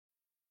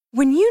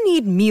When you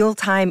need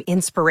mealtime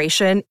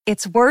inspiration,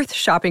 it's worth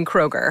shopping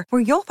Kroger,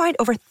 where you'll find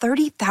over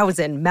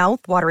 30,000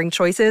 mouth-watering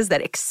choices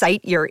that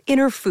excite your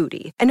inner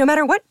foodie. And no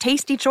matter what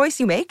tasty choice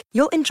you make,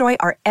 you'll enjoy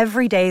our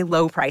everyday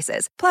low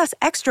prices, plus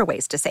extra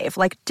ways to save,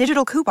 like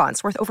digital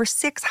coupons worth over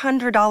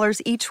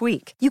 $600 each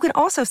week. You can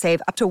also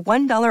save up to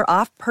 $1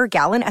 off per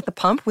gallon at the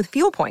pump with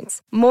fuel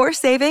points. More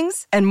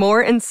savings and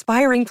more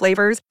inspiring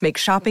flavors make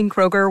shopping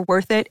Kroger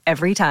worth it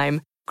every time.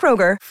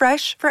 Kroger,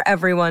 fresh for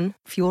everyone.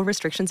 Fuel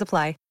restrictions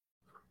apply.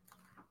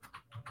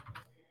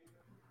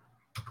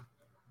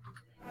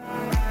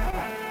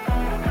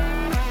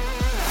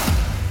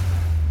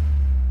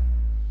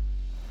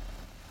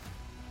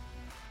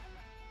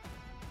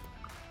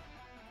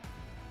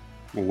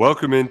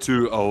 Welcome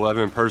into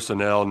 11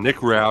 Personnel. Nick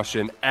Roush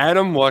and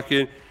Adam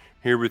Luckett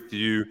here with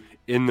you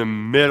in the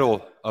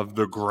middle of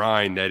the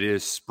grind that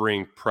is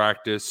spring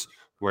practice,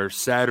 where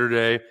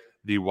Saturday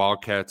the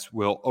Wildcats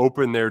will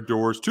open their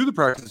doors to the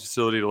practice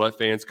facility to let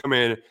fans come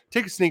in,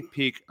 take a sneak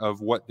peek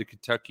of what the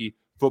Kentucky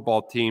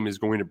football team is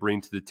going to bring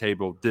to the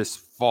table this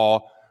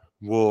fall.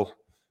 We'll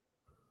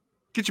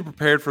get you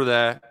prepared for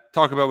that,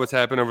 talk about what's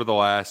happened over the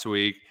last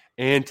week,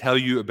 and tell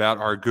you about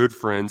our good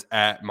friends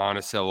at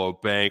Monticello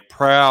Bank,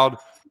 proud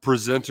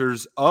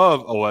presenters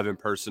of 11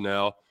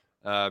 Personnel.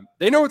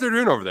 They know what they're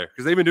doing over there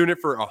because they've been doing it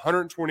for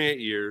 128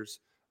 years.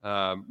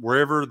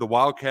 Wherever the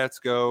Wildcats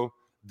go,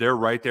 they're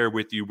right there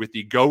with you with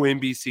the Go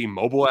NBC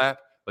mobile app.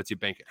 Lets you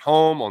bank at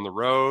home, on the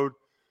road.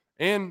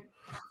 And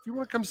if you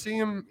want to come see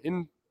them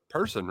in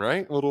person,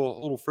 right? A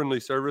little friendly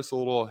service, a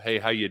little, hey,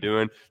 how you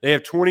doing? They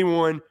have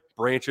 21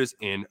 branches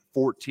in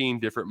 14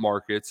 different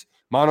markets.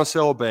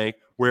 Monticello Bank,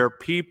 where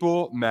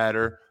people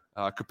matter,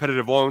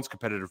 competitive loans,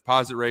 competitive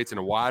deposit rates, and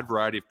a wide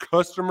variety of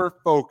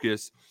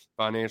customer-focused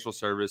financial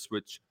service,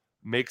 which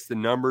makes the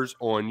numbers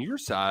on your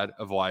side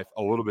of life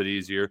a little bit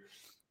easier.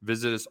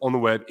 Visit us on the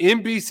web,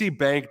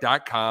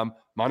 nbcbank.com,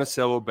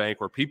 Monticello Bank,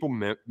 where people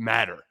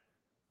matter.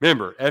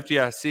 Remember,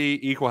 FDIC,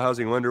 equal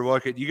housing lender.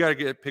 Luckett, you got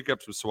to pick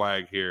up some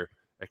swag here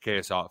at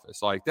KS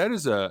Office. Like,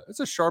 it's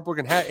a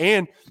sharp-looking hat,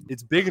 and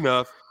it's big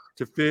enough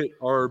to fit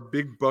our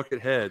big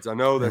bucket heads. I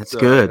know that's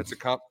good.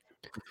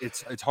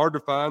 It's hard to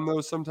find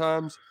those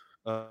sometimes.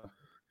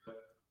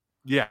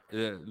 We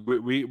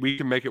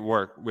can make it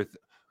work with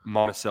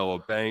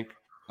Monticello Bank.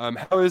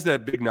 How is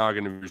that big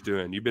noggin of yours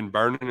doing? You've been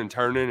burning and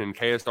turning and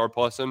KSR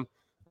plussing,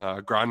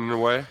 grinding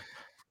away?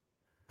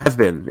 I've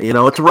been.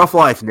 It's a rough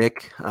life,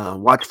 Nick.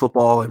 Watch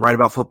football and write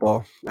about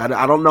football. I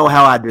don't know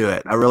how I do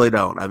it. I really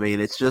don't. I mean,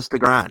 it's just a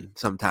grind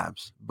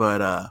sometimes,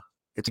 but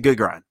it's a good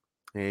grind.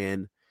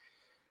 And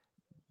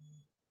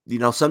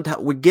sometimes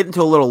we get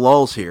into a little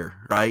lulls here,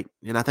 right?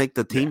 And I think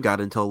the team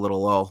got into a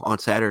little lull on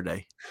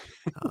Saturday.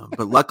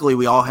 But luckily,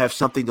 we all have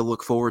something to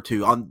look forward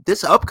to on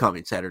this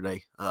upcoming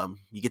Saturday.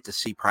 You get to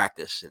see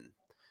practice and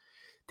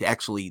to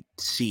actually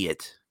see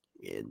it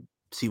and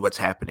see what's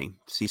happening,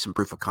 see some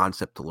proof of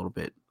concept a little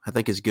bit. I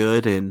think is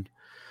good. And,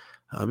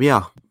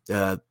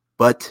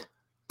 but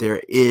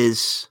there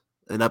is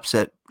an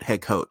upset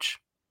head coach.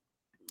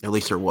 At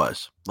least there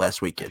was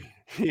last weekend.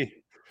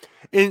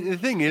 And the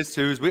thing is,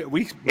 too, is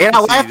we and I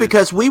laugh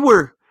because me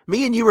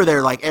and you were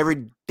there like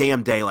every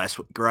damn day last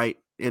week, right?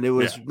 And it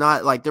was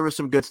not like there was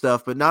some good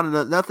stuff, but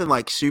nothing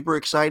like super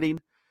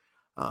exciting.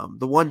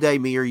 The one day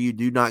me or you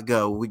do not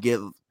go, we get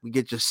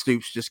just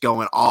Stoops just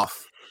going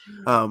off,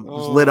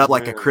 lit up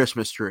like a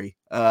Christmas tree.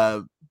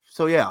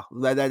 So yeah,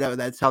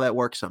 that's how that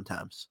works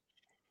sometimes.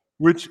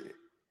 Which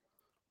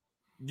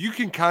you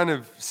can kind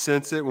of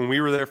sense it when we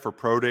were there for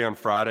Pro Day on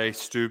Friday.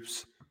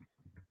 Stoops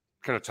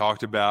kind of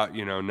talked about,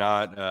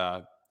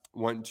 not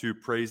wanting to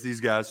praise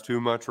these guys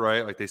too much,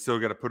 right? Like they still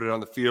got to put it on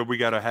the field. We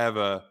got to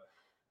have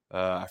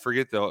I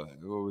forget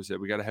what was it?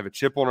 We got to have a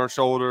chip on our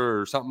shoulder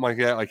or something like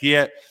that. Like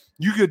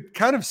you could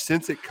kind of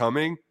sense it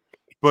coming,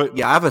 but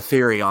yeah, I have a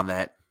theory on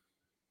that.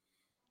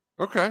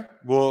 Okay,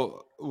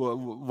 well,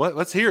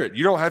 let's hear it.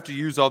 You don't have to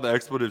use all the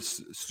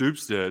expletives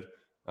Stoops did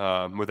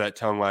with that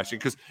tongue lashing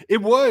because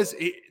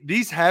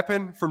these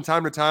happen from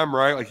time to time,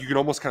 right? Like you can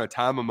almost kind of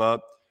time them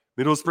up.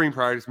 Middle of spring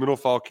practice, middle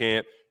of fall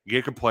camp, you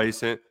get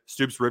complacent.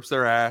 Stoops rips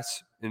their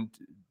ass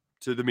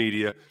into the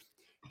media.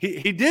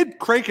 He did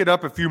crank it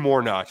up a few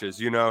more notches.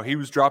 He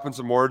was dropping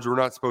some words we're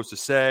not supposed to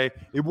say.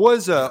 It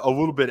was a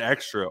little bit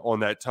extra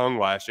on that tongue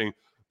lashing,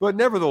 but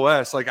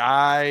nevertheless, like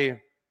I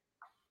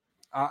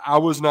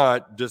was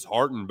not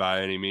disheartened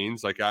by any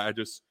means. Like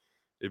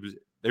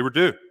they were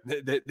due.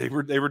 They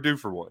were due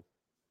for one.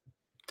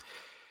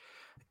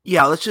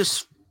 Yeah, let's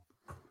just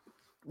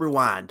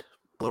rewind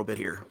a little bit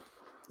here.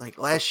 Like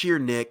last year,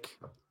 Nick,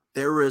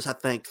 there was, I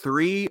think,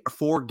 3 or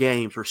 4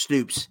 games where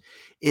Stoops,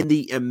 in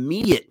the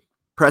immediate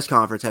press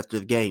conference after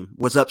the game,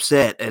 was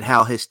upset at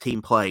how his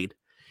team played.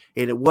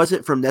 And it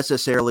wasn't from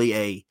necessarily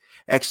a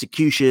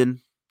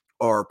execution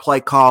or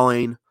play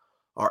calling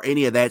or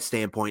any of that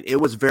standpoint.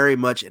 It was very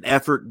much an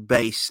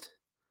effort-based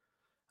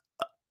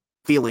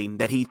feeling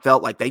that he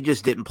felt like they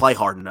just didn't play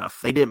hard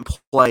enough. They didn't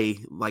play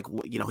like,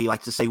 he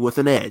likes to say, with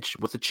an edge,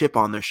 with a chip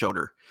on their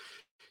shoulder.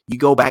 You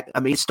go back. I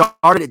mean, it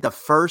started at the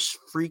first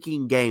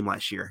freaking game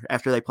last year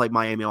after they played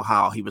Miami,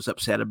 Ohio. He was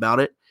upset about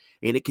it,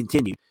 and it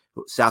continued.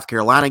 South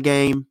Carolina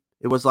game,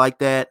 it was like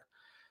that.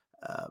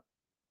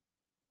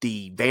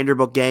 The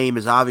Vanderbilt game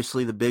is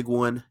obviously the big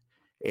one.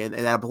 And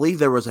I believe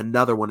there was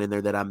another one in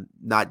there that I'm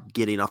not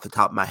getting off the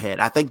top of my head.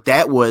 I think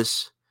that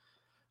was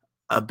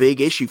a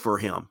big issue for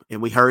him.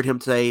 And we heard him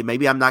say,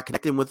 maybe I'm not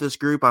connecting with this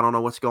group. I don't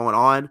know what's going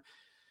on.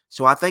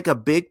 So I think a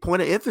big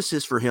point of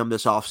emphasis for him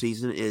this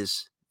offseason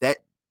is that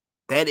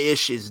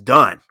ish is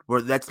done,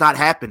 where that's not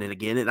happening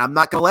again, and I'm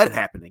not going to let it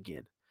happen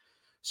again.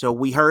 So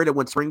we heard it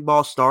when spring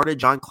ball started.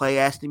 John Clay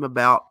asked him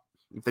about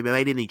if they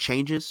made any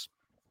changes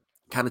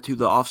kind of to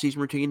the offseason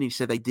routine. And he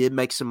said they did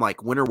make some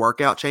like winter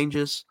workout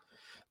changes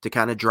to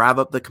kind of drive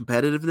up the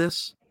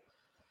competitiveness.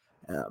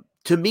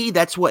 To me,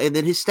 that's what – and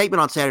then his statement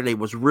on Saturday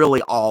was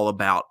really all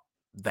about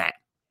that.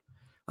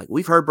 Like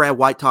we've heard Brad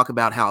White talk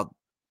about how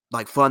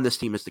like fun this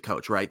team is to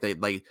coach, right?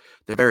 They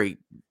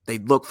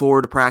look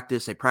forward to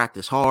practice. They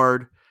practice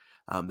hard.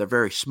 They're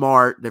very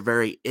smart. They're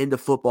very into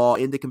football,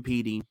 into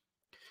competing.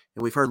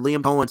 And we've heard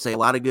Liam Cohen say a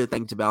lot of good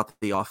things about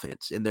the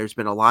offense. And there's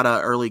been a lot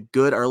of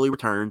good early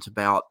returns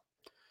about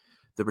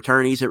the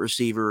returnees at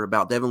receiver,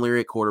 about Devin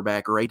Leary at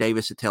quarterback, Ray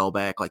Davis at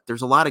tailback. Like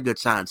there's a lot of good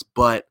signs.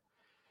 But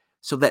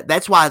so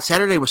that's why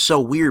Saturday was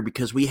so weird,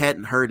 because we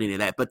hadn't heard any of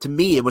that. But to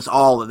me, it was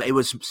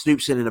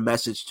Stoops sending a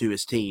message to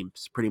his team,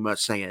 pretty much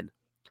saying,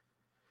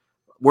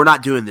 we're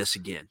not doing this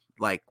again.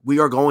 Like, we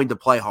are going to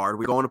play hard.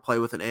 We're going to play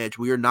with an edge.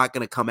 We are not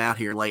going to come out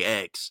here and lay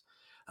eggs.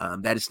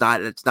 It's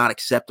not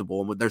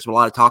acceptable. And there's a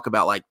lot of talk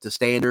about like the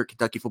standard,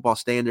 Kentucky football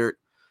standard.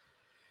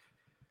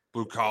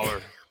 Blue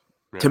collar.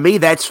 Yeah. To me,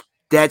 that's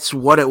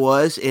what it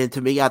was. And to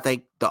me, I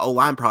think the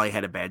O-line probably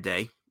had a bad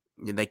day.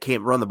 And they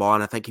can't run the ball.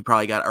 And I think he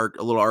probably got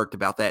a little irked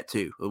about that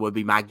too. It would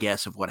be my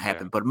guess of what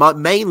happened. Yeah. But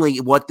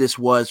mainly what this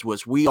was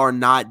we are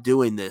not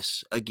doing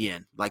this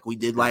again like we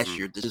did last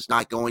year. This is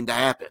not going to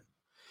happen.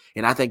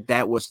 And I think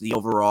that was the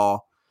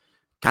overall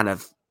kind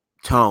of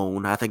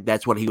tone. I think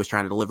that's what he was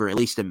trying to deliver, at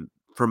least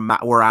from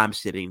where I'm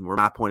sitting, where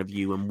my point of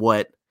view and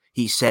what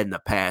he said in the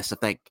past. I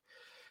think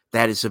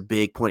that is a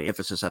big point of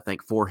emphasis, I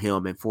think, for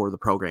him and for the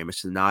program.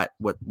 It's not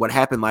what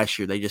happened last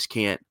year. They just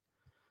can't.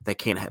 They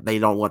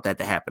don't want that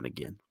to happen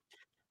again.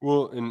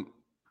 Well, and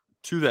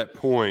to that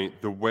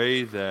point, the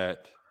way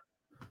that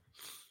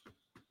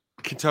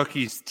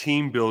Kentucky's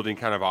team building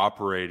kind of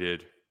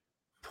operated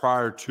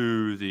prior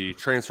to the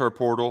transfer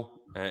portal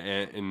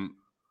and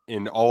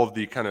in all of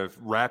the kind of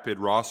rapid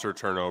roster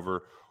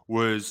turnover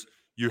was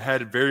you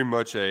had very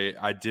much a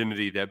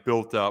identity that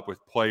built up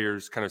with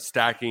players kind of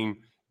stacking,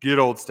 get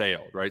old, stay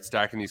old, right?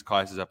 Stacking these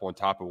classes up on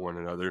top of one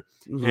another.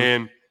 Mm-hmm.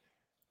 And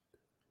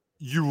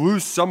you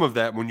lose some of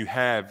that when you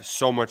have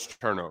so much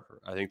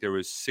turnover. I think there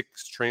was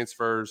 6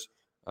 transfers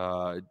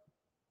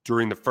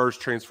during the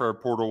first transfer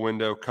portal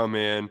window come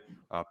in.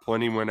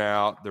 Plenty went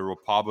out. There will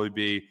probably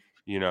be,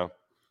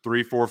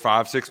 3, 4,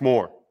 5, 6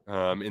 more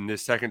in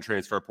this second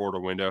transfer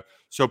portal window.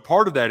 So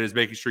part of that is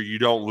making sure you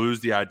don't lose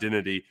the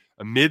identity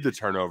amid the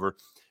turnover.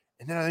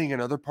 And then I think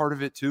another part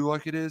of it too,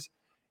 like it is,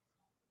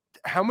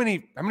 how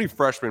many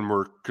freshmen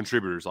were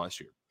contributors last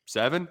year?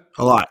 7?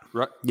 A lot.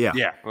 Right? Yeah.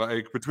 Yeah.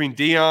 Like between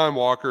Deion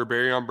Walker,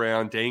 Barryon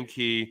Brown, Dane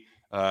Key,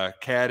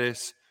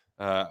 Caddis,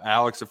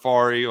 Alex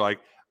Safari, like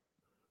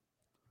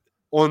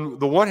on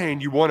the one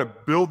hand, you want to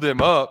build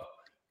them up,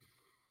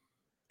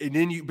 and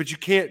then but you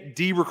can't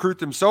de-recruit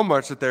them so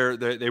much that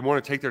they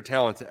want to take their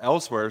talents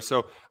elsewhere.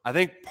 So I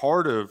think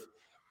part of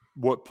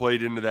what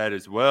played into that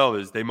as well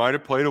is they might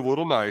have played a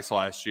little nice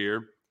last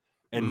year,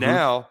 and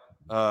now,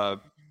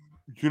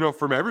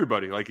 from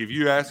everybody, like if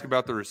you ask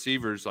about the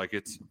receivers, like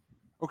it's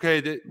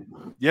okay that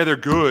they're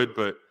good,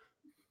 but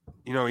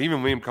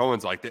even Liam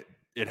Cohen's like that.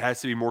 It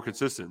has to be more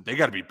consistent. They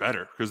got to be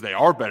better because they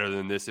are better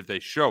than this if they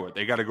show it.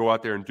 They got to go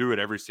out there and do it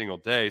every single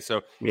day.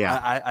 So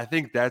I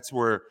think that's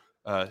where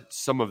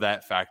some of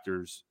that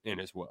factors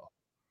in as well.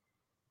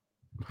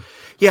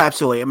 Yeah,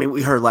 absolutely. I mean,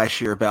 we heard last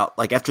year about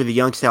like after the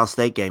Youngstown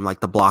State game, like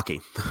the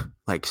blocking,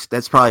 like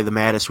that's probably the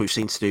maddest we've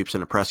seen Stoops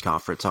in a press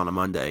conference on a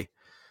Monday.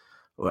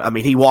 I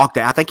mean, he walked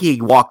out. I think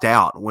he walked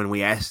out when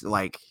we asked,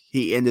 like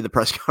he ended the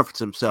press conference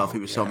himself. He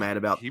was so mad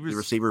about the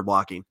receiver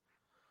blocking.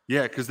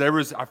 Yeah, because there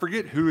was – I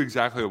forget who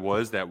exactly it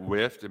was that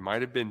whiffed. It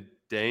might have been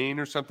Dane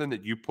or something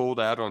that you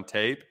pulled out on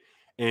tape.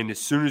 And as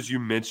soon as you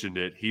mentioned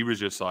it, he was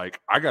just like,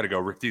 I got to go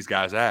rip these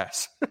guys'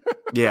 ass.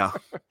 Yeah.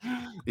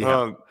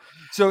 There's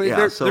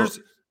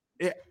 –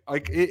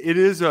 it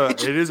is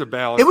a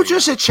balance. It was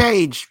just a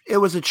change. It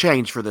was a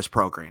change for this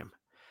program.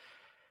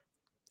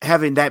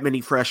 Having that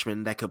many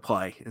freshmen that could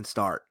play and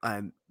start.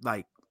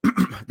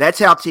 That's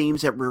how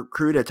teams that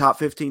recruit at top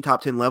 15,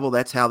 top 10 level,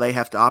 that's how they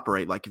have to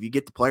operate. Like if you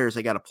get the players,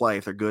 they got to play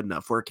if they're good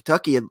enough. Where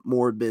Kentucky had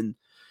more been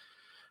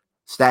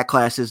stat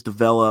classes,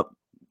 develop,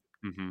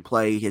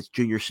 play his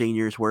junior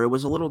seniors, where it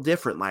was a little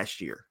different last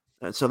year.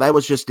 And so that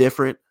was just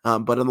different.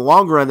 But in the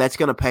long run, that's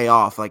going to pay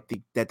off.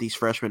 That these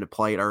freshmen have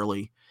played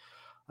early.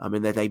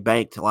 And that they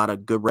banked a lot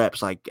of good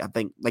reps. Like I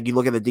think, like you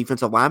look at the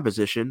defensive line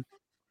position,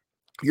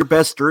 your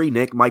best 3,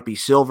 Nick, might be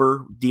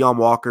Silver, Deion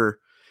Walker,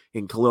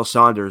 and Khalil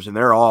Saunders, and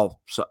they're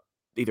all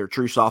either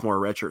true sophomore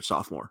or redshirt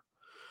sophomore.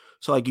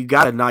 So, like, you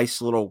got a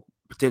nice little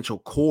potential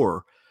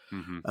core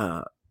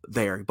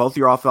there. Both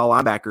your offensive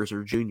linebackers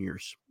are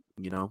juniors.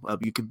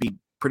 You could be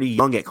pretty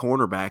young at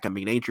cornerback. I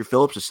mean, Andrew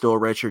Phillips is still a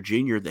redshirt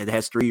junior that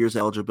has 3 years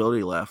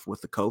eligibility left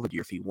with the COVID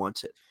year if he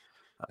wants it.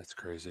 That's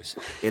crazy.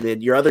 And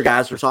then your other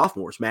guys are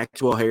sophomores,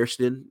 Maxwell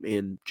Hairston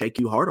and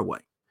J.Q. Hardaway.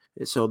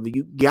 And so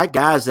you got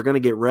guys that are going to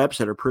get reps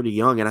that are pretty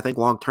young, and I think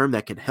long-term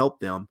that can help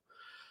them.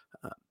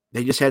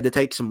 They just had to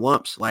take some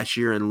lumps last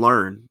year and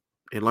learn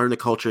the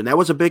culture. And that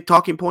was a big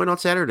talking point on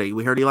Saturday.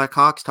 We heard Eli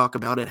Cox talk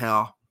about it,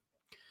 how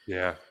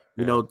Devin's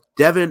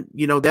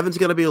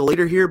going to be a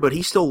leader here, but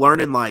he's still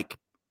learning, like,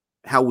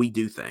 how we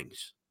do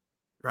things,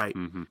 right?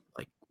 Mm-hmm.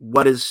 Like,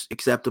 what is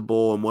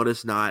acceptable and what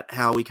is not,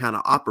 how we kind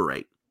of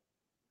operate.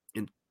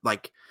 And,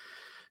 like,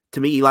 to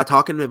me, Eli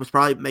talking, it was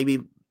probably maybe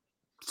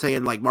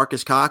saying, like,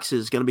 Marcus Cox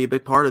is going to be a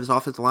big part of this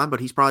offensive line, but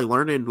he's probably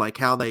learning, like,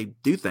 how they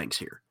do things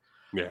here.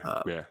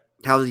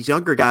 How these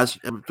younger guys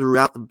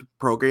throughout the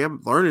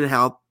program learning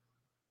how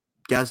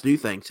guys do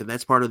things. And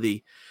that's part of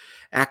the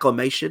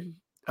acclimation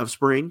of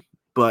spring.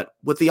 But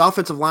with the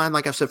offensive line,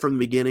 like I said from the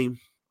beginning,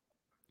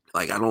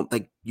 like, I don't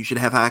think you should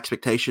have high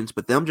expectations,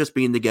 but them just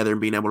being together and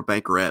being able to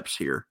bank reps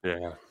here.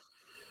 Yeah.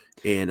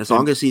 And as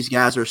long as these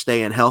guys are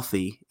staying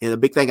healthy, and the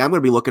big thing I'm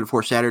going to be looking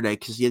for Saturday,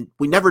 because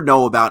we never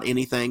know about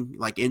anything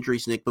like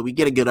injuries, Nick, but we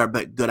get a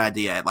good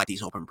idea at, like,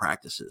 these open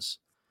practices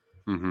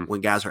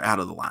when guys are out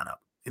of the lineup.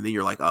 And then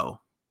you're like, oh,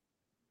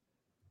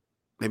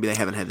 maybe they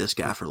haven't had this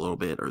guy for a little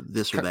bit or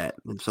this or that.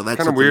 And so that's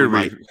kind of weird. We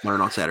might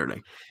learn on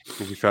Saturday.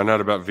 We found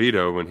out about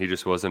Vito when he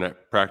just wasn't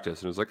at practice.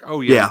 And it was like,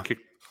 oh, yeah.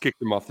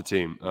 Kicked him off the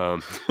team.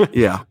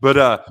 Yeah.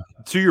 But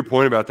to your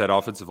point about that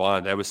offensive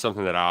line, that was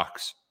something that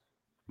Ox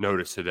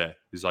noticed today.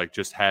 He's like,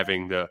 just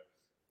having the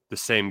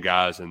same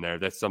guys in there.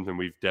 That's something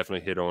we've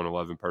definitely hit on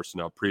 11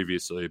 personnel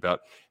previously,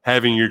 about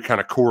having your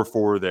kind of core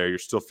four there. You're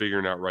still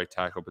figuring out right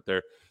tackle, but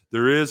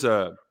there is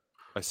a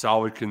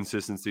solid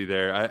consistency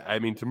there. I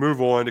mean, to move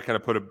on, to kind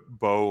of put a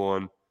bow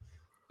on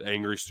the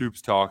Angry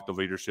Stoops talk, the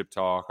leadership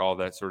talk, all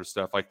that sort of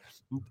stuff. Like,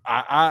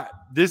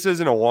 this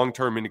isn't a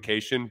long-term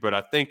indication, but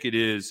I think it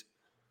is.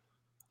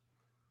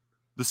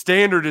 The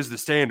standard is the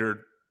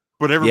standard,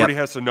 but everybody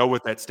has to know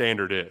what that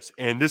standard is.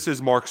 And this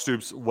is Mark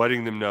Stoops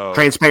letting them know.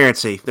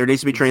 Transparency. There needs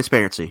to be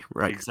transparency,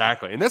 right?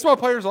 Exactly. And that's why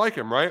players like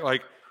him, right?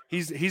 Like,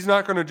 he's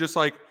not going to just,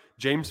 like,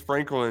 James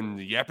Franklin,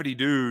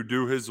 yappity-doo,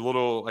 do his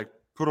little, like,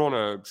 put on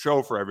a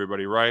show for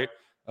everybody, right?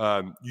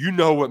 You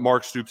know what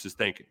Mark Stoops is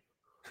thinking,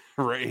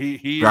 right?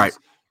 He is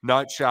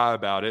not shy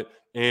about it.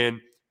 And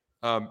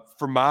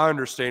from my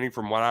understanding,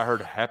 from what I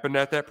heard happened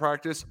at that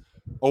practice,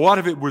 a lot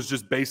of it was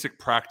just basic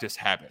practice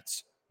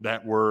habits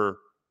that were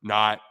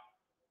not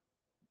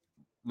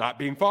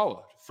being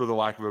followed, for the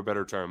lack of a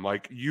better term.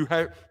 Like,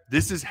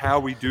 this is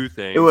how we do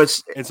things. It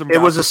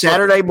was a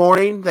Saturday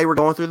morning. They were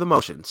going through the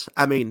motions.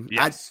 I mean,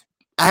 yes.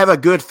 I have a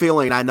good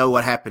feeling I know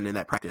what happened in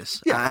that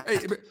practice. Yeah,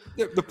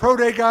 the pro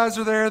day guys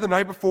are there the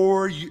night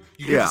before. You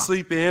get to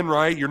sleep in,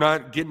 right? You're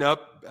not getting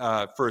up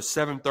for a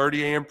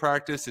 7:30 a.m.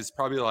 practice. It's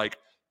probably like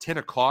 10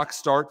 o'clock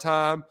start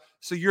time.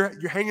 So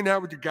you're hanging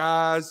out with your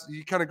guys.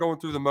 You're kind of going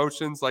through the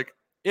motions. Like,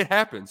 it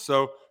happens.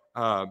 So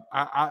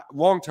I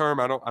long term,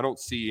 I don't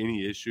see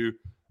any issue.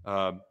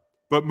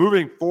 But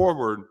moving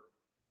forward,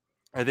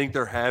 I think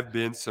there have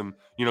been some,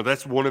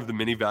 that's one of the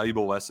many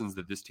valuable lessons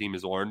that this team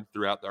has learned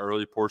throughout the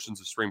early portions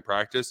of spring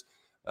practice.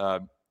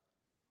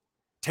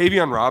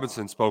 Tavion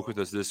Robinson spoke with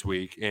us this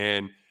week,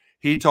 and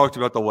he talked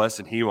about the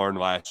lesson he learned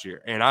last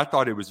year. And I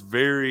thought it was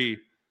very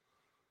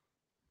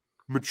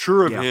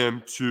mature of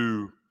him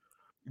to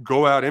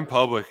go out in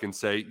public and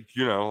say,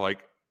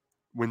 like,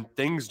 when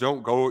things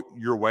don't go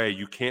your way,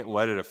 you can't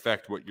let it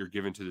affect what you're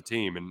giving to the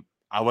team. And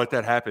I let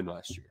that happen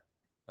last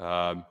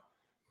year.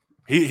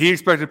 He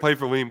expected to play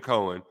for Liam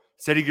Cohen.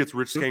 Said he gets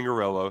Rich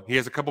Scangarello. He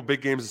has a couple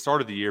big games at the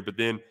start of the year, but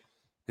then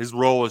his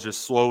role is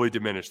just slowly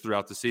diminished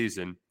throughout the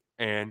season.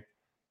 And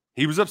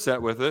he was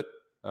upset with it.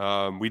 He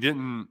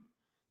wasn't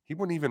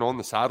even on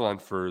the sideline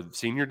for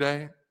senior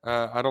day,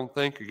 I don't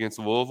think, against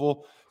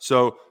Louisville.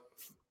 So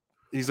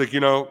he's like,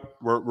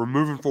 we're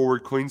moving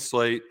forward, clean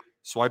slate,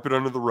 swipe it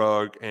under the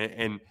rug.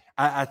 And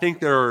I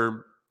think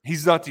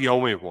he's not the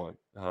only one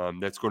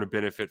that's going to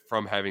benefit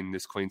from having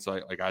this clean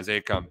slate. Like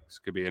Isaiah Cummings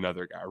could be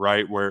another guy,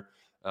 right? Where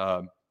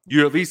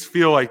you at least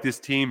feel like this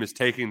team is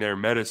taking their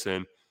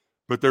medicine,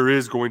 but there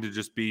is going to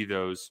just be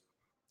those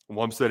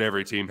lumps that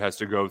every team has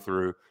to go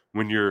through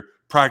when you're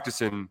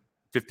practicing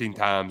 15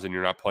 times and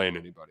you're not playing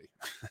anybody,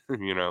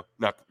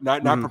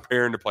 not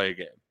preparing to play a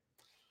game.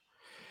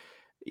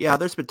 Yeah,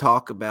 there's been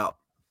talk about,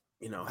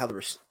 how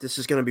this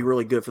is going to be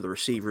really good for the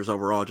receivers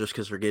overall, just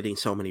because they're getting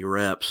so many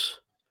reps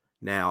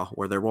now,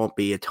 where there won't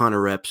be a ton of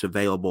reps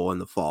available in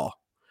the fall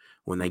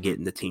when they get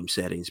into team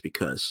settings,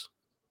 because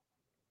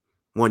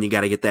one, you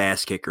got to get the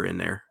ass kicker in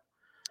there.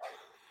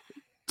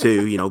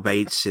 Two,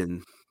 Bates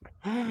and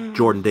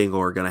Jordan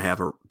Dingle are going to have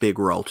a big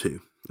role too.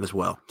 as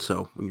well.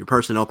 So in your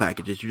personnel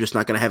packages, you're just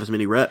not going to have as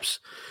many reps.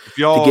 If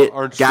y'all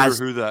aren't sure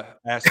who the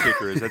ass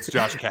kicker is, that's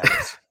Josh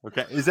Katz.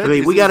 Okay,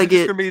 we got to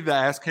get going to be the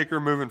ass kicker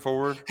moving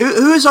forward.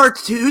 Who's our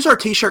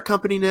t-shirt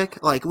company,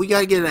 Nick? Like we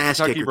got to get an ass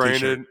Kentucky kicker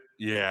branded.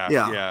 T-shirt.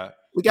 Yeah.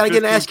 We got to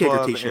get an ass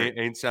kicker T-shirt.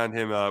 Ain't signed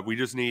him up. We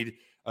just need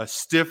a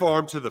stiff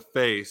arm to the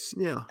face.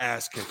 Yeah,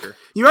 ass kicker.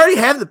 You already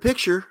have the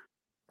picture.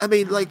 I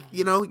mean, like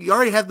you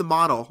already have the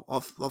model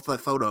off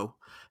that photo.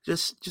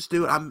 Just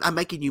do it. I'm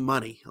making you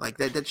money. Like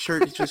that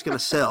shirt is just going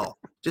to sell.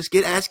 Just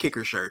get ass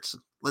kicker shirts.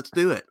 Let's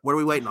do it. What are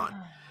we waiting on?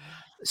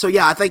 So,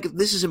 yeah, I think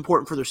this is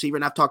important for the receiver.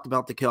 And I've talked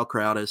about Dekel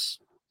Crowdis.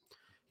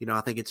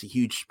 I think it's a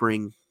huge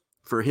spring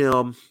for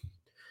him.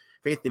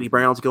 If Anthony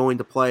Brown's going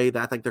to play,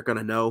 I think they're going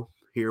to know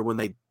here when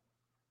they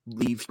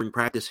leave spring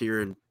practice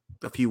here in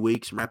a few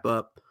weeks and wrap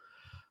up.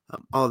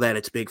 All of that,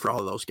 it's big for all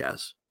of those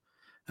guys,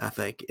 I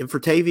think. And for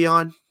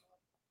Tavion,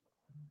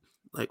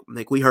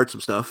 like we heard some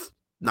stuff.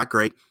 Not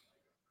great.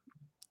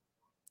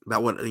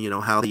 About what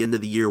how the end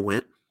of the year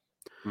went.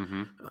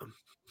 Mm-hmm.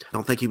 I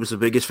don't think he was the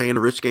biggest fan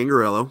of Rich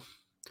Gangarello.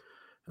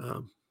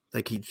 I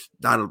think he's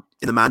not in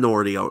the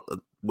minority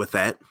with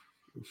that.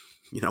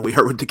 We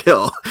heard what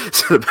Dekel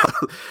said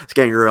about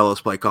Gangarello's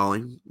play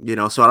calling.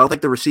 So I don't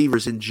think the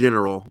receivers in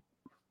general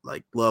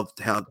loved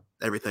how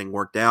everything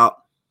worked out.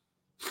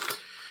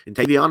 And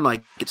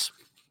Tavion, it's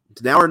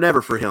now or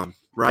never for him,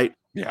 right?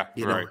 Yeah,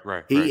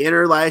 right. He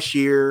entered last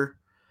year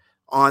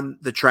on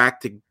the track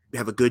to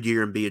have a good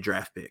year and be a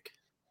draft pick.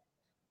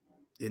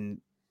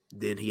 And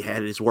then he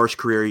had his worst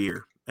career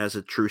year as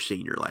a true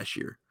senior last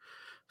year.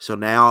 So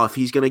now if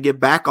he's going to get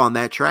back on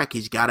that track,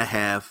 he's got to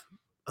have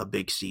a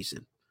big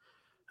season.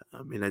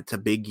 I mean, it's a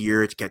big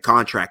year. It's a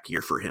contract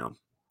year for him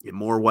in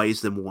more ways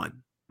than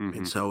one. Mm-hmm.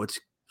 And so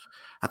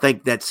I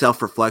think that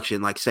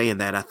self-reflection, saying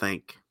that, I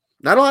think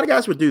not a lot of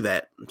guys would do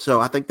that.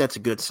 So I think that's a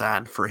good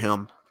sign for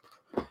him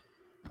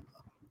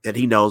that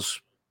he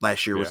knows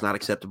last year was not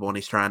acceptable and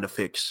he's trying to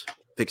fix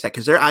that,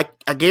 because I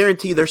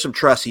guarantee there's some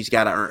trust he's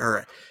got to earn.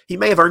 Or he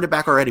may have earned it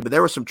back already, but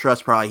there was some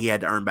trust probably he had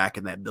to earn back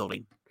in that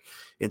building,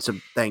 and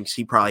some things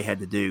he probably had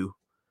to do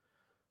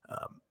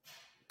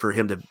for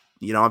him to.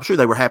 I'm sure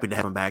they were happy to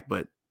have him back,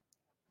 but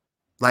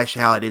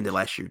how it ended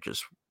last year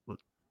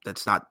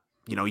that's not.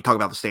 You talk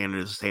about the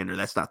standard as a standard.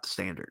 That's not the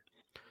standard.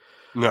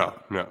 No,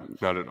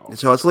 not at all. And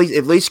so it's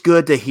at least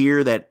good to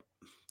hear that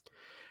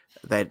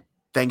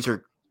things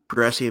are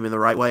progressing him in the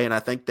right way, and I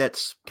think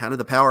that's kind of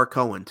the power of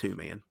Cohen too,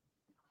 man.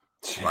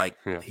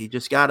 He's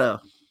just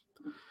got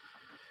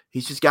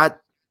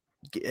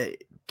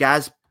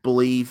guys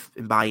believe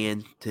and buy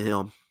in to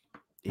him,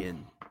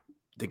 and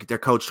they're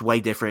coached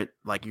way different.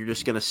 You're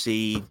just going to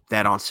see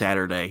that on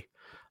Saturday,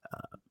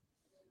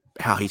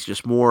 how he's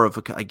just more of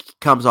he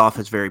comes off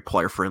as very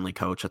player friendly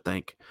coach, I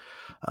think.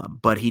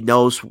 But he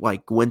knows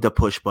when to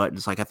push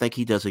buttons. I think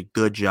he does a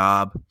good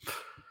job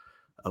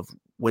of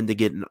when to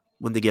get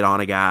on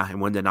a guy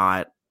and when to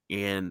not.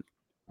 And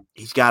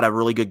he's got a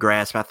really good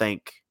grasp, I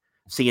think,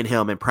 seeing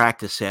him in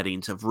practice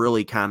settings of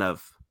really kind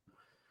of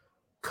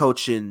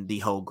coaching the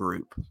whole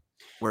group,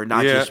 where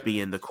not just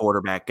being the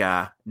quarterback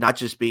guy, not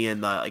just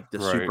being the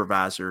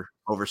supervisor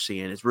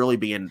overseeing, it's really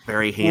being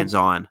very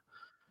hands-on.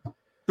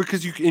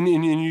 Because you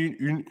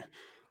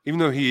even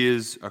though he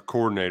is a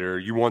coordinator,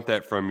 you want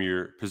that from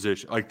your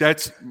position.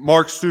 That's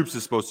Mark Stoops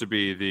is supposed to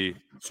be the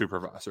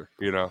supervisor,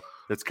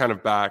 that's kind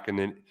of back and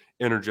then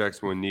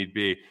interjects when need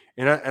be.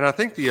 And I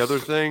think the other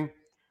thing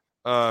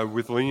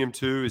with Liam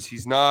too is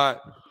he's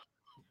not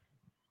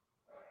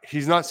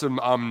some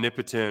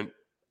omnipotent,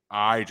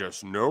 I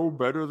just know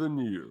better than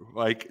you.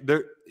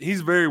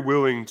 He's very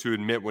willing to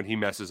admit when he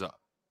messes up,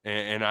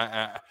 and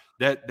I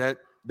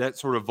that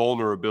sort of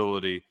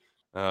vulnerability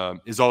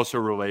is also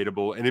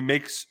relatable, and it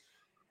makes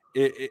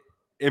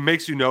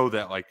you know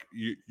that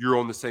you're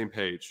on the same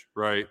page,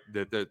 right?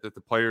 That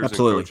the players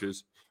Absolutely. and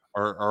coaches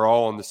are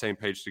all on the same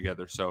page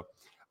together. So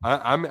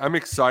I'm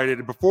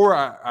excited.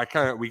 Before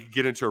we could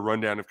get into a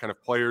rundown of kind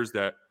of players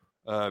that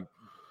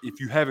if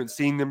you haven't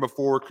seen them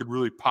before could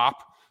really pop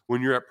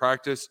when you're at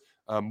practice.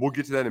 We'll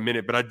get to that in a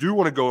minute, but I do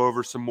want to go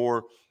over some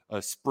more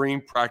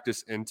spring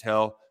practice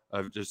intel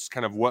of just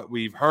kind of what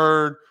we've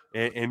heard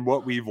and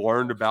what we've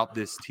learned about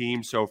this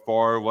team so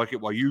far.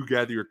 While you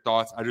gather your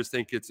thoughts, I just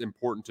think it's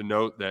important to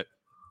note that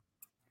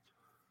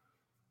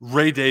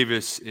Ray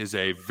Davis is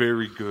a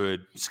very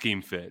good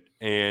scheme fit,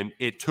 and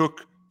it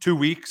took 2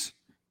 weeks,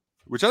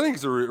 which I think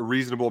is a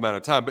reasonable amount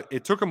of time, but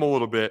it took him a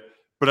little bit.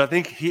 But I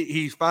think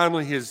he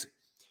finally has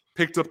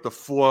picked up the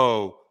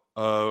flow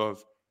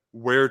of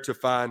where to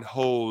find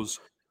holes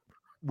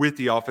with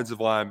the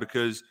offensive line,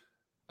 because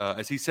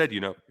as he said,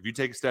 if you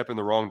take a step in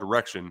the wrong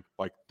direction,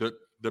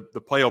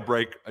 the play will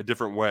break a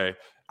different way.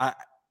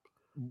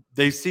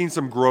 They've seen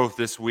some growth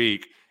this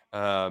week.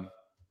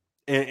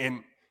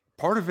 And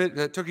part of it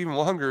that took even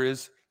longer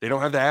is they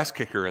don't have the ass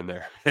kicker in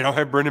there. They don't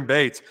have Brendan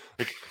Bates.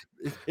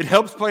 It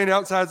helps playing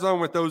outside zone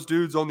with those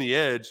dudes on the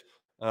edge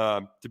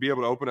to be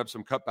able to open up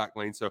some cutback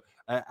lanes. So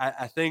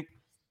I think,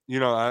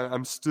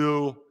 I'm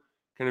still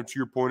kind of to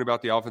your point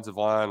about the offensive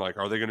line.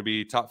 Are they going to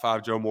be top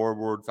 5 Joe Moore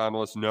Award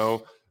finalists?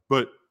 No.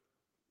 But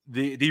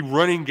the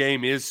running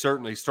game is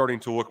certainly starting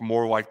to look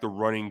more like the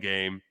running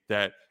game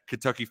that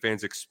Kentucky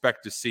fans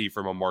expect to see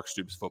from a Mark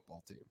Stoops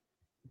football team.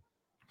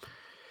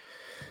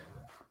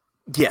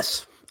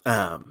 Yes.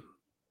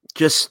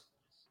 Just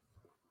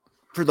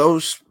for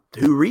those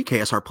who read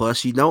KSR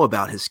Plus, you know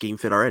about his scheme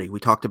fit already. We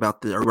talked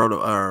about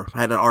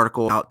had an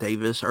article about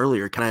Davis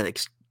earlier, kind of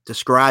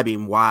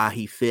describing why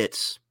he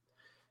fits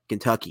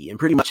Kentucky, and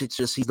pretty much it's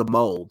just he's the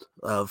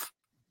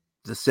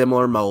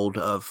similar mold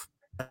of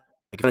kind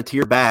of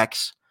tier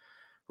backs.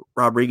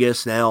 Rodriguez,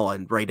 Snell,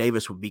 and Ray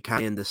Davis would be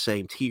kind of in the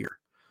same tier.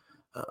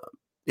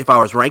 If I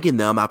was ranking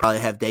them, I'd probably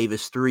have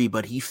Davis 3,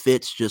 but he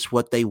fits just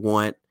what they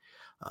want.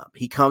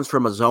 He comes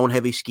from a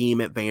zone-heavy scheme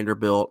at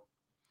Vanderbilt,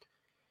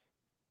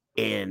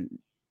 and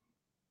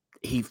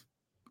he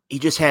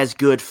just has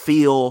good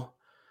feel,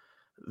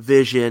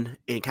 vision,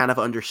 and kind of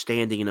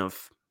understanding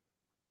of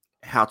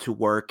how to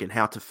work and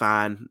how to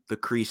find the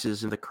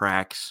creases and the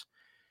cracks,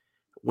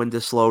 when to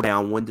slow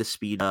down, when to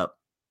speed up,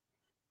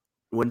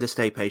 when to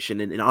stay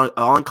patient. And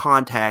on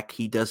contact,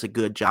 he does a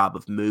good job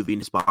of moving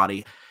his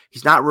body.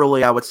 He's not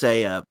really, I would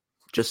say,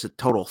 just a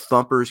total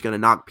thumper. He's going to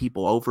knock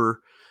people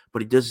over,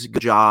 but he does a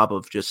good job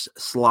of just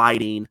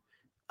sliding,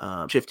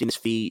 shifting his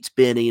feet,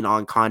 spinning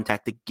on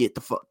contact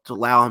to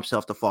allow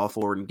himself to fall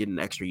forward and get an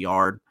extra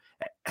yard,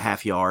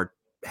 half yard,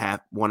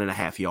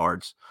 1.5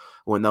 yards.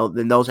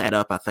 Then those add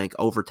up, I think,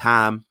 over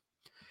time.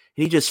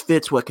 And he just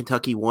fits what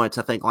Kentucky wants.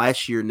 I think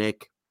last year,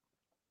 Nick,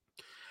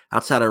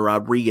 outside of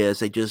Rodriguez,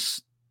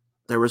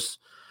 there was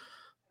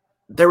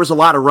a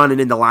lot of running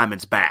into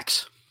linemen's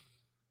backs.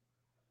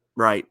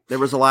 Right. There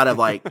was a lot of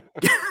like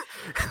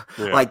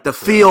the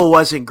feel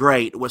wasn't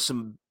great with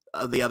some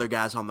of the other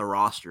guys on the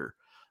roster,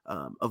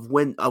 of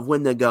when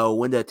to go,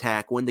 when to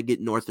attack, when to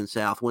get north and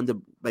south, when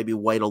to maybe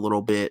wait a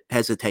little bit,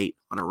 hesitate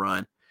on a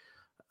run.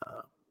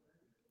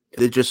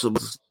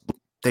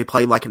 They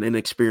played like an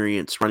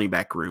inexperienced running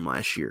back room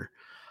last year.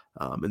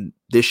 And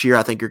this year,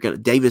 I think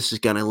Davis is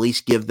going to at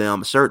least give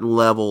them a certain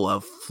level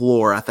of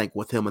floor, I think,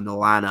 with him in the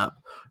lineup.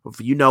 If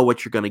you know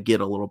what you're going to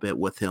get a little bit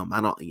with him.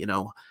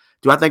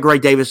 Do I think Ray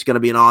Davis is going to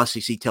be an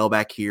all-SEC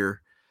tailback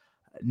here?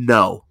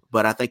 No,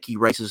 but I think he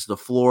raises the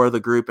floor of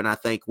the group, and I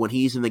think when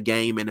he's in the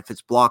game and if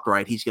it's blocked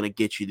right, he's going to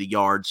get you the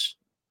yards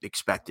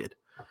expected.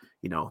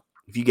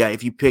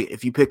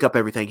 If you pick up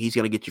everything, he's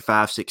going to get you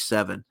 5, 6,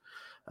 7.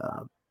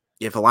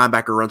 If a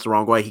linebacker runs the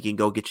wrong way, he can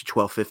go get you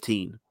 12,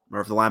 15.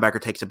 Or if the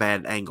linebacker takes a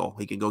bad angle,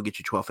 he can go get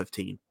you 12,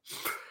 15.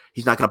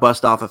 He's not going to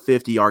bust off a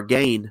 50-yard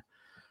gain,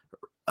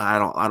 I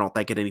don't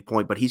think at any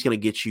point, but he's going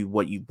to get you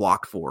what you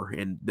blocked for.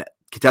 And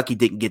Kentucky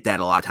didn't get that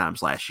a lot of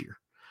times last year,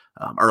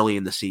 early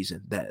in the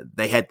season. That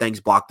they had things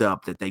blocked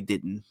up that they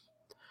didn't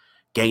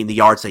gain the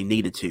yards they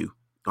needed to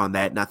on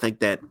that. And I think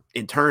that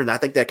in turn,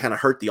 that kind of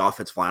hurt the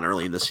offensive line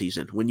early in the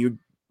season. When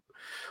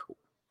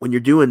you're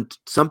doing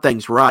some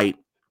things right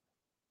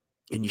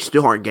and you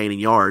still aren't gaining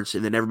yards,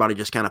 and then everybody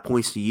just kind of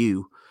points to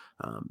you,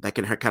 that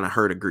can kind of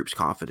hurt a group's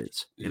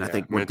confidence. And I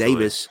think what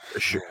Davis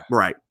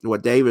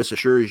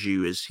assures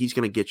you is he's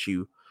going to get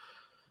you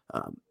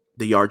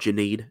the yards you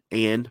need,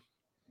 and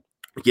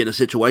get in a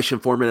situation,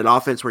 4-minute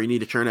offense where you need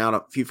to churn out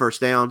a few first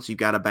downs. You've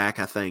got a back,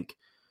 I think,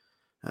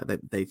 that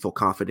they feel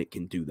confident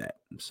can do that.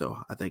 So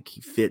I think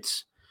he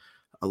fits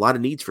a lot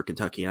of needs for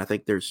Kentucky, and I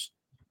think there's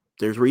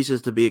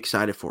reasons to be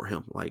excited for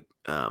him. Like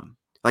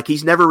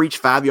he's never reached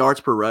 5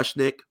 yards per rush,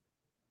 Nick,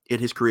 in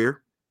his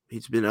career.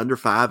 He's been under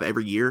 5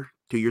 every year.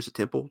 2 years at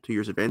Temple, 2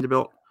 years at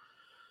Vanderbilt.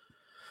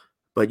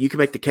 But you can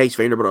make the case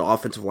Vanderbilt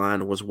offensive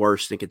line was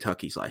worse than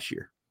Kentucky's last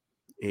year.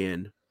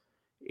 And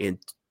in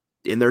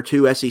their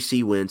 2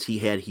 SEC wins, he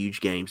had huge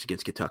games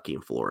against Kentucky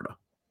and Florida.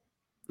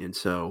 And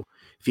so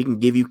if he can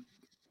give you a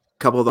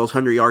couple of those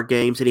 100-yard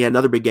games, and he had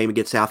another big game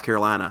against South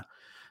Carolina.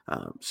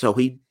 So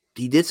he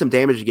did some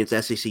damage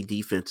against SEC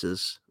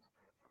defenses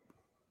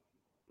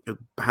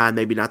behind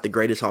maybe not the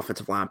greatest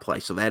offensive line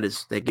play. So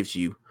that gives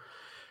you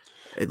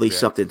at least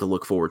something to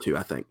look forward to,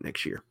 I think,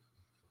 next year.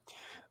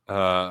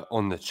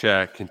 On the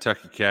chat,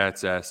 Kentucky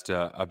Cats asked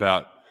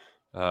about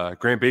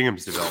Grant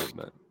Bingham's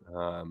development.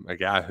 A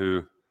guy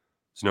who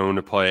is known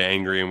to play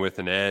angry and with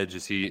an edge.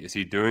 Is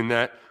he doing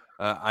that?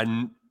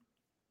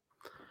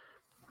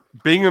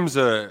 Bingham's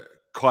a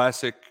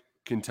classic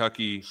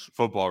Kentucky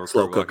football recruit.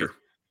 Slow cooker.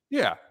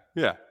 Yeah.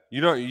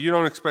 You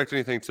don't expect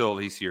anything till at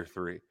least year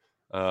 3.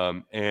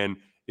 And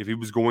if he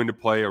was going to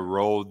play a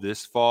role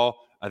this fall,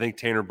 I think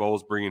Tanner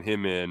Bowles bringing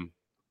him in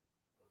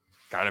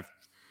kind of,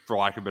 for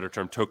lack of a better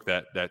term, took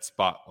that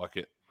spot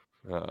bucket.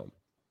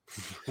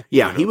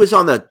 He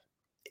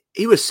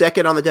was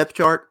second on the depth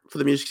chart for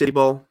the Music City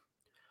Bowl.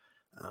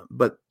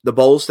 But the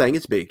Bowles thing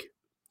is big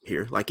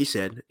here. Like you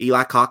said,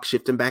 Eli Cox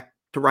shifting back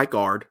to right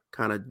guard,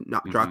 kind of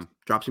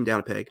drops him down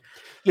a peg.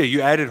 Yeah,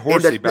 you added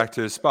Horsey back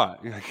to his spot.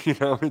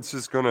 It's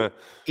just going to.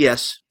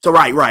 Yes. So,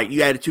 right.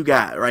 You added 2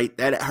 guys, right?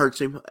 That hurts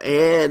him.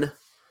 And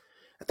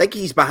I think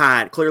he's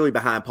clearly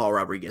behind Paul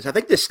Rodriguez. I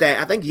think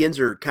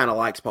Yinzer kind of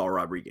likes Paul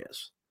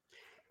Rodriguez.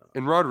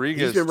 And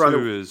Rodriguez,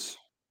 too, is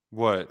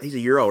what? He's a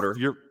year older.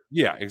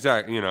 Yeah,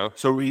 exactly.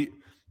 So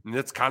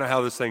that's kind of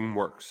how this thing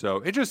works. So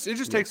it just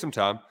takes some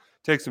time.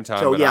 take some time.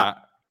 So, but yeah,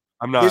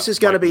 I'm not this is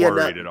going to be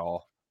worried at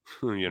all.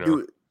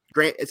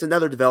 Grant, it's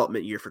another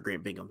development year for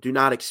Grant Bingham. Do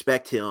not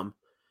expect him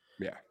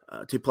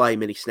to play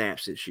many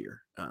snaps this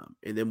year.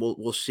 And then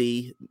we'll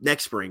see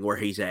next spring where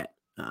he's at.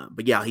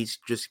 But yeah, he's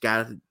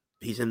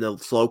in the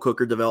slow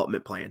cooker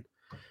development plan.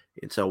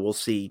 And so we'll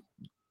see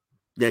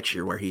next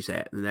year where he's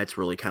at. And that's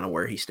really kind of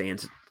where he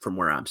stands from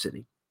where I'm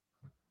sitting.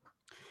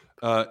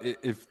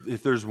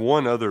 If there's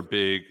one other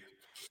big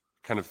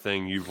kind of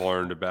thing you've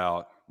learned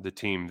about the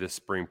team this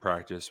spring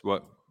practice,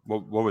 what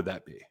would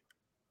that be?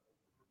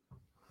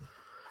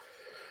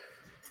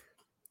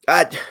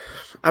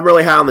 I'm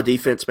really high on the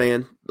defense,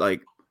 man.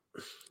 Like,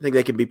 I think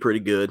they can be pretty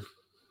good.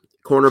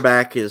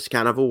 Cornerback is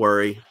kind of a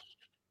worry.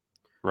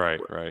 Right.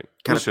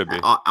 Kind of should be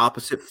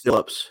opposite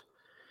Phillips.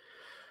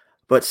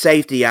 But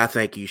safety, I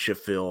think you should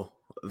feel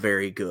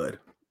very good.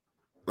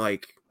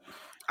 Like,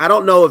 I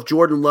don't know if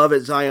Jordan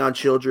Lovett, Zion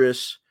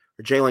Childress,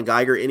 or Jalen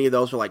Geiger, any of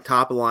those are like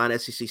top of the line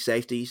SEC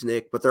safeties,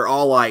 Nick, but they're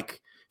all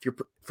like,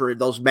 for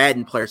those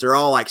Madden players, they're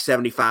all like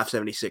 75,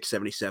 76,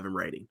 77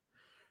 rating,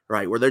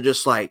 right? Where they're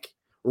just like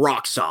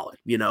rock solid,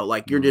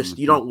 like you're just,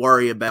 you don't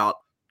worry about,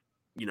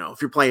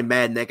 if you're playing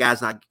Madden, that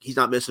guy's he's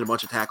not missing a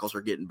bunch of tackles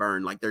or getting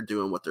burned. Like they're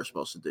doing what they're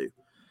supposed to do.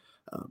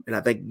 And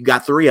I think you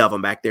got 3 of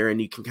them back there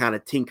and you can kind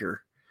of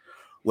tinker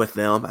with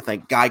them. I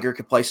think Geiger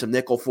could play some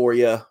nickel for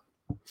you.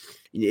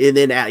 And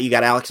then you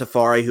got Alex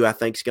Safari, who I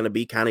think is going to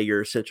be kind of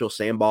your essential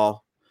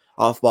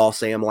off-ball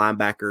Sam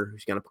linebacker,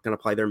 who's going to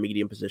play their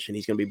medium position.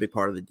 He's going to be a big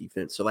part of the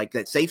defense. So, like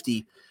that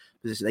safety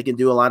position, they can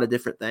do a lot of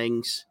different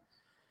things.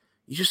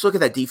 You just look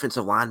at that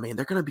defensive line, man.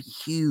 They're going to be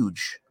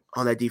huge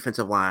on that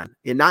defensive line.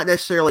 And not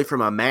necessarily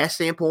from a mass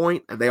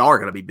standpoint. They are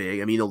going to be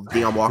big. I mean,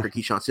 Deion Walker,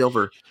 Keyshawn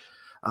Silver,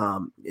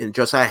 and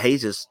Josiah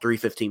Hayes is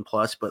 315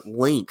 plus, but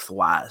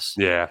length-wise.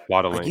 Yeah, a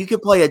lot of length. You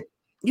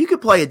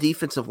could play a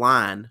defensive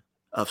line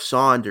of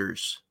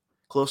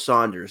Cliff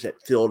Saunders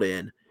at filled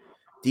in,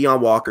 Deion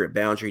Walker at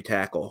boundary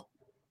tackle,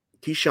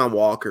 Keyshawn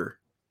Walker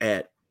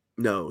at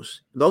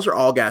nose. Those are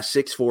all guys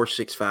 6'4",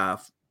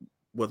 6'5",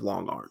 with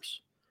long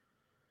arms.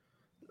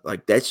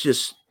 Like that's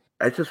just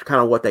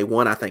kind of what they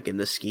want, I think, in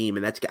this scheme,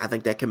 and I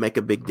think that can make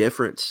a big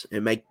difference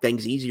and make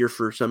things easier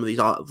for some of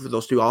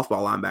those 2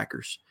 off-ball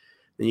linebackers.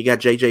 Then you got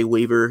J.J.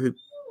 Weaver, who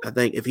I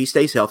think if he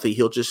stays healthy,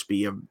 he'll just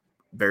be a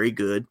very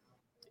good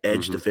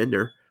edge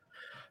defender.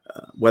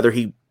 Whether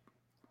he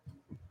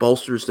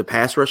bolsters the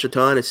pass rush a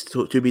ton, it's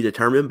to be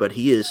determined, but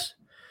he is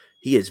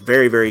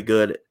very, very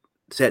good at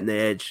setting the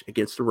edge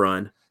against the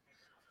run.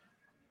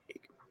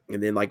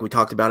 And then, like we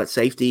talked about at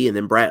safety, and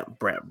then Brad.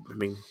 I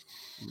mean,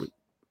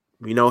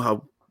 we know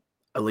how,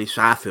 at least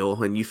I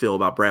feel, and you feel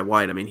about Brad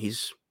White. I mean,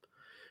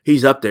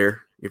 he's up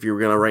there if you were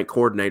going to rank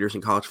coordinators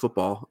in college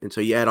football. And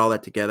so you add all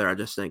that together, I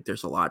just think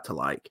there's a lot to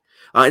like.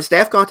 And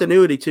staff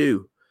continuity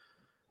too,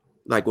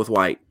 like with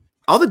White.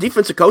 All the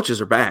defensive coaches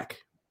are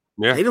back.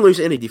 Yeah. They didn't lose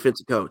any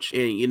defensive coach.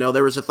 And,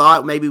 there was a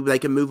thought maybe they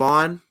can move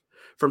on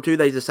from 2.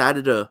 They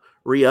decided to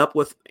re-up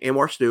with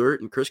Anwar Stewart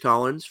and Chris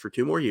Collins for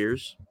 2 more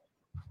years.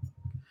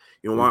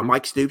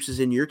 Mike Stoops is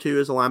in year 2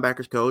 as a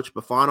linebackers coach.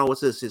 Bafano, what's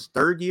this, his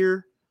 3rd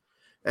year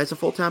as a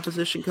full-time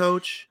position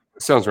coach?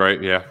 Sounds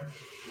right, yeah.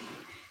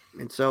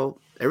 And so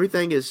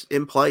everything is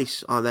in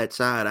place on that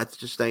side. I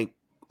just think,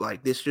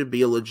 like, this should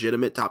be a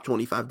legitimate top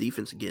 25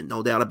 defense again,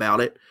 no doubt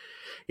about it.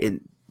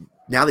 And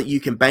now that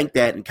you can bank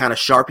that and kind of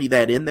Sharpie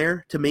that in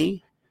there, to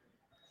me,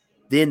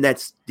 then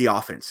that's the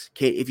offense.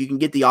 If you can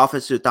get the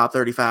offense to the top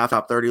 35,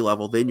 top 30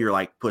 level, then you're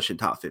like pushing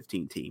top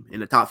 15 team.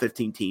 And the top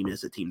 15 team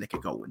is a team that can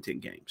go win 10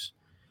 games.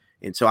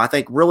 And so I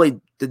think really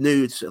the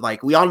news,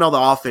 like we all know the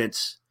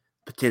offense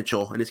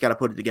potential and it's got to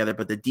put it together,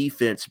 but the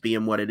defense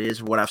being what it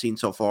is, what I've seen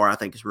so far, I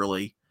think is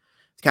really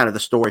kind of the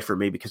story for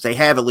me because they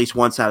have at least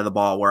one side of the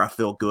ball where I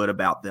feel good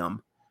about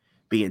them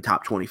being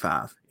top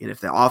 25. And if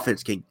the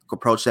offense can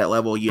approach that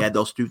level, you add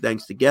those 2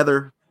 things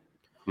together,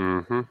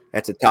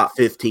 that's a top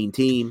 15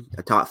 team.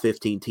 A top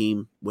 15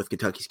 team with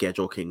Kentucky's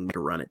schedule can make a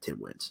run at 10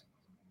 wins.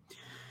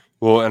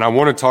 Well, and I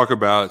want to talk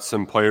about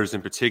some players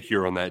in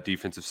particular on that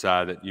defensive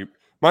side that you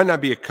might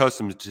not be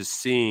accustomed to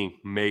seeing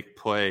make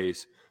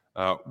plays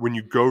when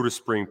you go to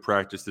spring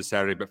practice this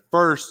Saturday. But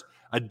first,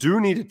 I do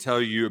need to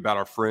tell you about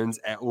our friends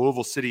at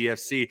Louisville City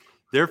FC.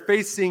 They're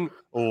facing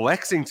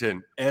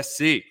Lexington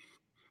SC.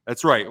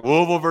 That's right,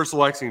 Louisville versus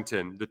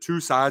Lexington. The 2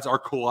 sides are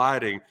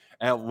colliding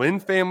at Lynn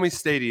Family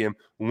Stadium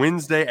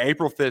Wednesday,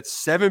 April 5th,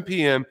 7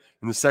 p.m.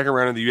 in the second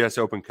round of the U.S.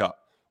 Open Cup.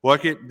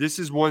 This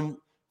is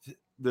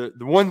the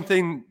one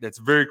thing that's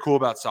very cool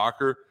about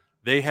soccer.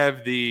 They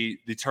have the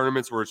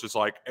tournaments where it's just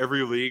like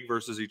every league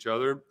versus each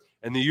other.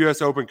 And the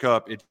U.S. Open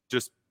Cup, it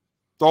just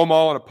throw them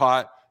all in a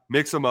pot,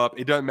 mix them up.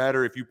 It doesn't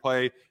matter if you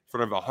play in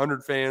front of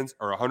 100 fans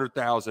or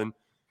 100,000.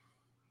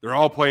 They're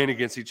all playing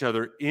against each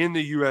other in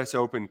the U.S.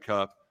 Open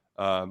Cup,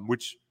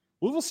 which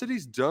Louisville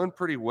City's done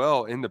pretty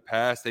well in the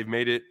past. They've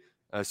made it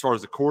as far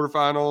as the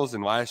quarterfinals,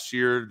 and last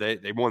year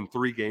they won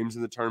 3 games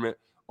in the tournament.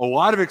 A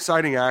lot of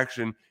exciting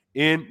action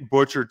in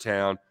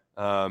Butchertown.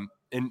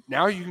 And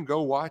now you can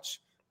go watch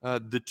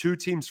the 2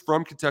 teams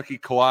from Kentucky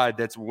collide.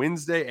 That's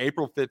Wednesday,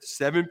 April 5th,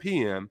 7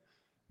 p.m.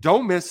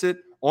 Don't miss it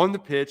on the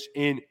pitch.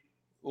 And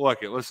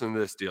listen to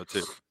this deal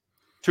too.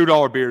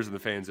 $2 beers in the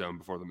fan zone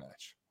before the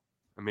match.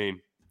 I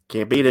mean,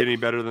 can't beat it. Any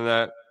better than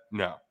that?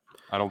 No,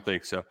 I don't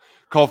think so.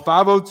 Call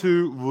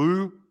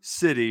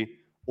 502-LOU-CITY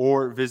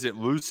or visit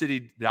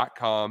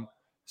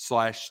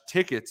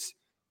loucity.com/tickets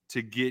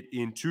to get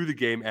into the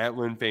game at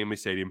Lynn Family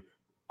Stadium.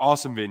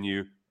 Awesome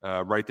venue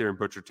right there in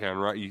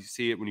Butchertown, right? You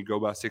see it when you go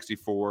by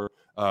 64.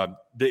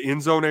 The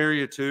end zone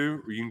area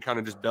too, where you can kind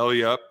of just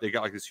belly up. They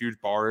got like this huge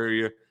bar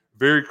area.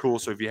 Very cool.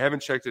 So if you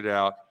haven't checked it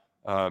out,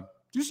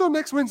 do so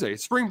next Wednesday.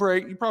 It's spring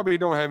break. You probably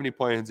don't have any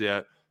plans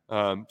yet.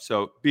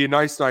 So be a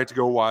nice night to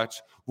go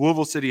watch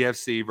Louisville City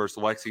FC versus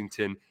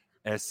Lexington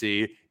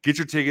SC. Get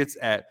your tickets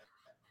at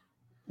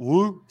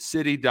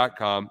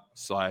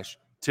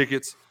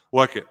loucity.com/tickets.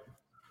 Look it.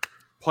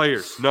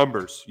 Players,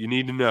 numbers, you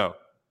need to know.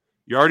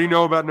 You already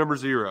know about number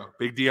 0,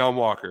 Big Deion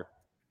Walker.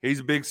 He's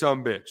a big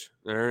son bitch.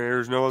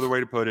 There's no other way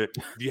to put it.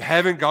 If you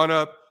haven't gone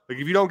up, if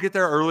you don't get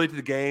there early to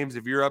the games,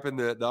 if you're up in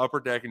the upper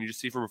deck and you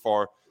just see from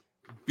afar,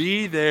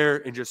 be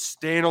there and just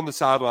stand on the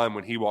sideline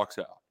when he walks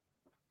out.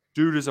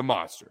 Dude is a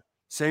monster.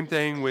 Same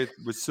thing with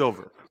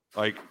Silver.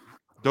 Like,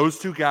 those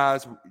two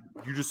guys,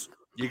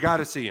 you got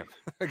to see them.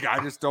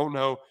 I just don't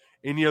know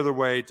any other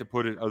way to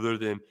put it other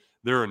than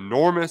they're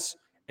enormous,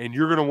 and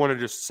you're going to want to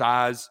just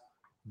size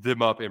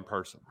them up in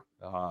person.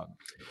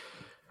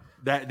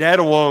 That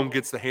alone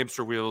gets the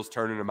hamster wheels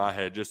turning in my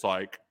head, just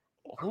like,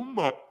 oh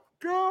my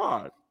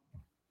God.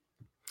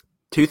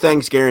 2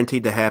 things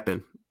guaranteed to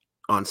happen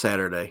on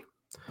Saturday.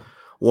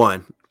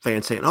 1,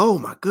 fans saying, oh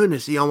my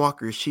goodness, Deion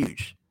Walker is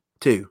huge.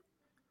 2,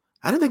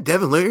 I didn't think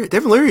Devin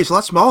Leary is a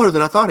lot smaller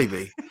than I thought he'd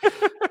be.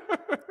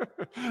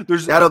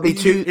 That'll be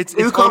two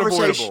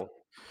conversations.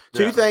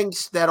 Two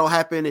things that'll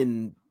happen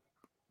in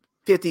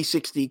 50,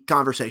 60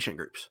 conversation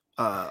groups,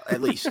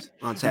 at least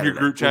on Saturday. Your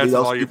group chats with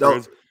all your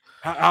friends.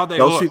 How they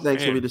those look, 2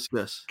 things man, will be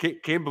discussed.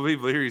 Can't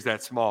believe Leary's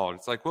that small.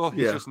 It's like, well,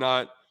 he's just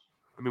not.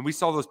 I mean, we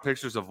saw those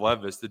pictures of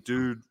Levis. The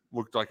dude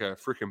looked like a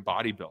freaking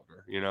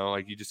bodybuilder.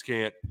 Like you just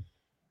can't.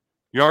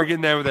 You aren't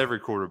getting that with every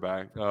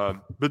quarterback.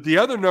 But the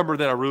other number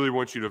that I really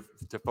want you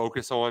to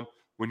focus on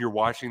when you're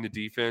watching the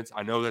defense,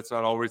 I know that's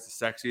not always the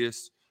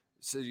sexiest.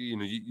 So,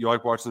 you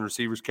like watching the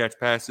receivers catch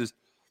passes.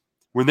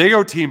 When they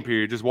go team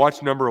period, just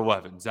watch number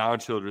 11, Zion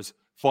Childress,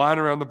 flying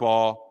around the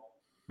ball,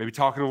 maybe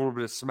talking a little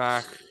bit of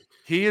smack.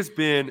 He has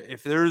been,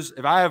 if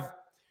I have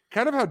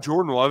kind of how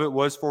Jordan Lovett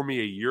was for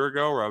me a year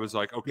ago, where I was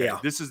like, okay,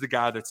 this is the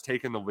guy that's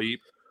taken the leap.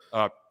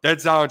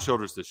 That's Zion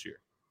Childress this year.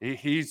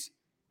 He's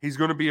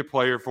going to be a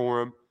player for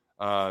him.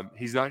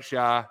 He's not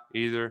shy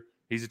either.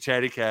 He's a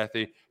chatty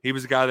Cathy. He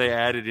was a guy they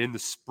added in the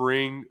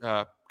spring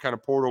kind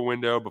of portal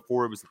window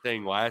before it was the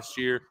thing last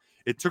year.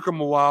 It took him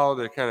a while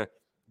to kind of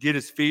get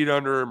his feet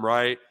under him,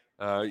 right?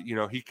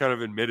 He kind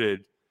of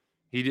admitted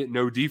he didn't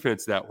know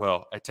defense that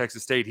well at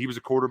Texas State. He was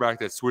a quarterback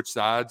that switched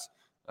sides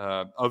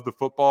of the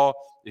football.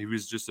 He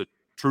was just a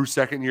true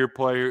second-year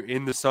player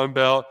in the Sun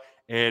Belt,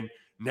 and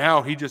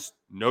now he just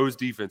knows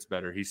defense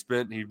better. He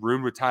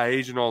roomed with Ty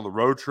Asian on the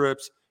road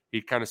trips.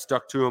 He kind of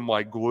stuck to him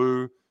like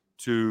glue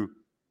to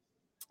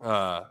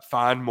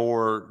find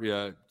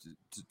more,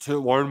 to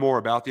learn more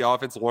about the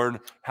offense, learn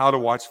how to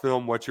watch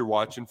film, what you're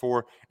watching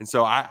for. And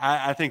so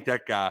I think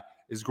that guy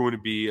is going to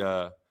be,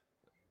 I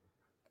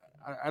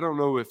don't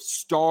know if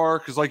star,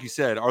 because like you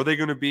said, are they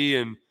going to be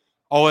in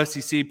all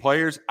SEC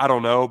players? I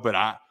don't know,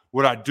 but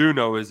what I do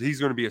know is he's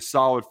going to be a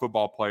solid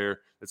football player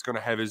that's going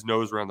to have his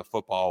nose around the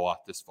football a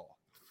lot this fall.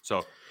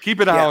 So keep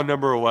an eye on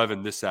number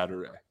 11 this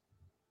Saturday.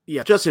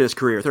 Yeah, just in his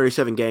career,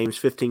 37 games,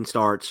 15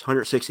 starts,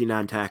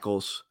 169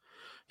 tackles.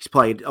 He's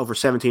played over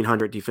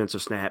 1,700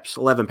 defensive snaps,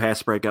 11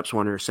 pass breakups,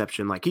 1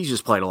 interception. Like, he's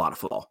just played a lot of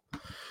football.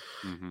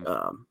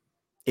 Mm-hmm.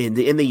 In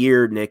the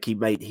year, Nick, he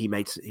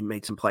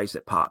made some plays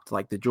that popped.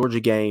 Like the Georgia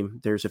game,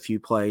 there's a few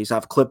plays.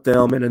 I've clipped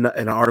them in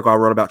an article I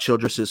wrote about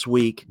Childress this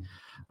week.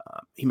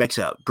 He makes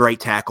a great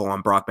tackle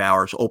on Brock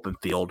Bowers, open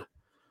field.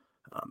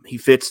 He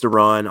fits the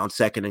run on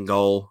 2nd and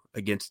goal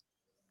against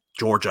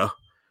Georgia.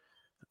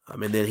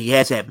 And then he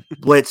has that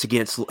blitz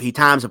he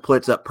times a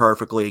blitz up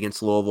perfectly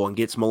against Louisville and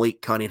gets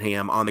Malik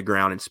Cunningham on the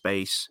ground in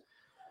space.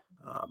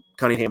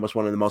 Cunningham was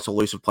one of the most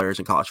elusive players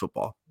in college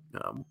football,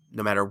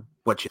 no matter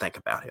what you think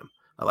about him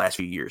the last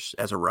few years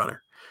as a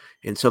runner.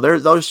 And so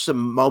there's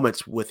some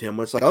moments with him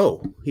where it's like,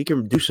 oh, he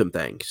can do some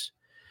things.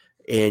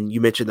 And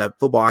you mentioned the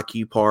football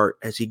IQ part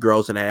as he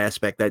grows in that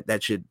aspect,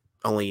 that should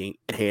only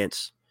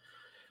enhance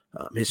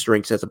his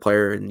strengths as a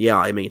player. And yeah,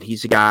 I mean,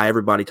 he's a guy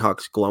everybody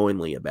talks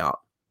glowingly about.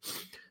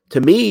 To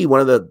me, one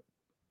of the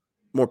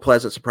more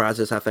pleasant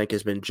surprises, I think,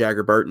 has been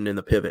Jagger Burton in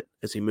the pivot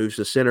as he moves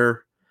to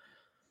center.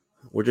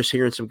 We're just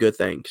hearing some good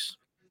things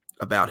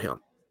about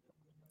him.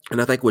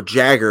 And I think with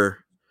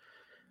Jagger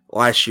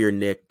last year,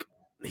 Nick,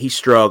 he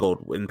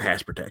struggled in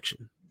pass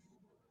protection.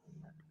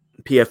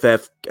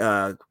 PFF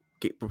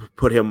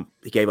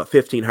he gave up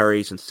 15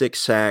 hurries and 6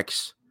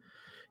 sacks.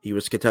 He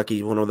was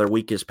Kentucky, one of their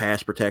weakest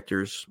pass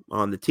protectors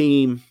on the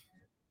team.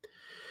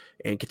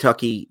 And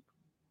Kentucky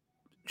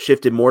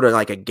shifted more to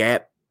like a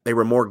gap. They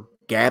were more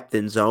gap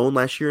than zone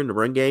last year in the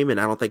run game, and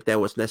I don't think that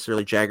was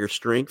necessarily Jagger's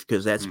strength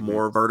because that's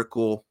more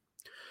vertical,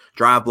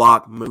 drive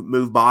block,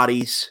 move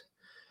bodies.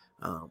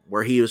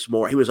 Where he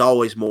was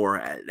always more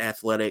an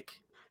athletic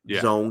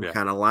zone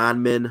kind of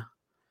lineman.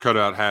 Cut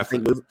out half,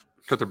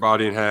 cut their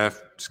body in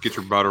half, just get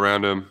your butt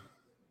around him.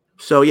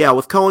 So yeah,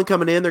 with Cohen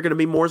coming in, they're going to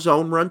be more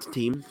zone run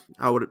team,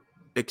 I would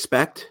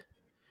expect.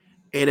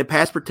 And in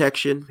pass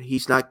protection,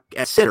 he's not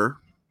at center.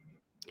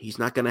 He's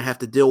not going to have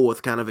to deal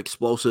with kind of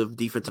explosive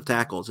defensive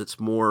tackles. It's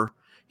more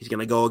he's going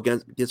to go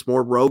against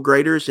more road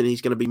graders, and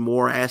he's going to be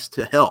more asked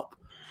to help.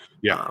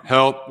 Yeah,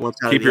 help.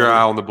 Keep your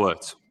eye on the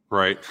blitz,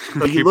 right?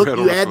 So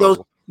you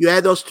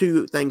add those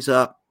two things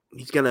up.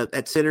 He's going to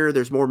at center.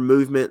 There's more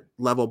movement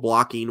level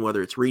blocking,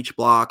 whether it's reach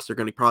blocks. They're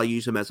going to probably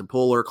use him as a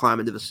puller, climb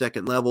into the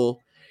second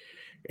level,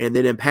 and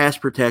then in pass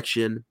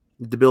protection,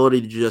 the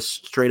ability to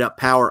just straight up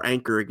power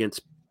anchor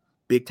against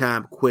big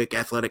time, quick,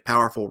 athletic,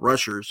 powerful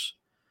rushers.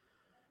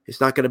 It's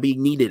not going to be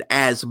needed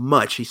as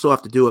much. He still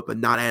have to do it, but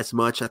not as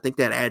much. I think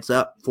that adds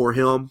up for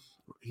him.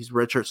 He's a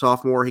redshirt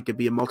sophomore. He could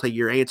be a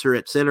multi-year answer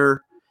at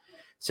center.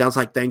 Sounds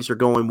like things are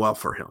going well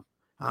for him.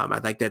 I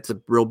think that's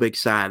a real big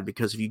sign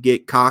because if you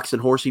get Cox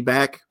and Horsey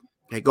back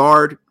at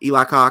guard,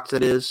 Eli Cox,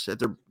 that is, at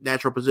their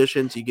natural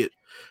positions, you get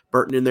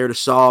Burton in there to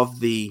solve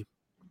the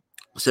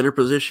center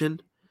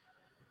position.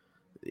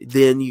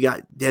 Then you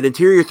got that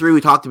interior three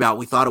we talked about.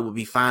 We thought it would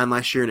be fine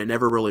last year, and it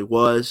never really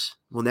was.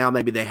 Well, now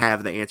maybe they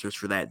have the answers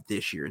for that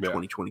this year in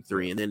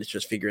 2023, and then it's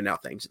just figuring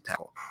out things at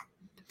tackle.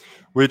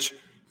 Which,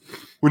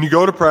 when you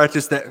go to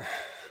practice, that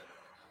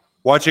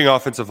watching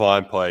offensive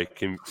line play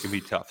can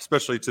be tough,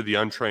 especially to the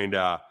untrained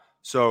eye.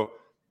 So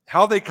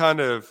how they kind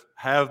of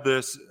have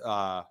this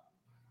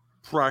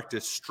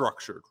practice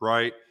structured,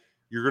 right?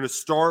 You're going to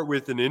start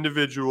with an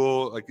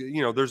individual, like,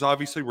 there's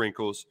obviously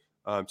wrinkles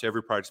to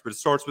every practice, but it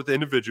starts with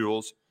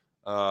individuals.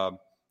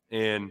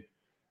 And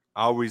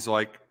I always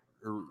like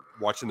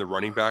watching the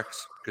running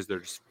backs because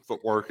their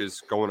footwork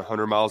is going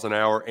 100 miles an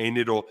hour, and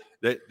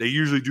they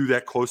usually do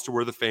that close to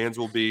where the fans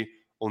will be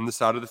on the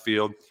side of the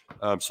field.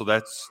 So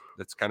that's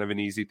kind of an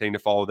easy thing to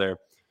follow there.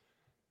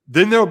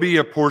 Then there'll be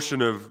a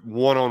portion of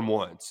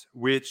one-on-ones,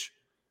 which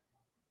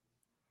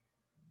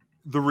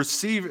the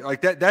receiver,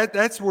 like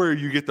that's where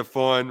you get the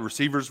fun,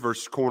 receivers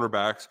versus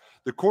cornerbacks.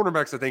 The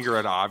cornerbacks, I think, are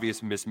at an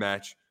obvious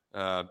mismatch.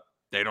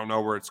 They don't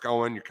know where it's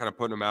going. You're kind of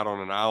putting them out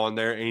on an island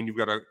there, and you've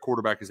got a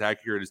quarterback as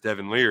accurate as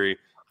Devin Leary.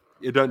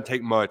 It doesn't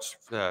take much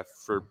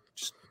for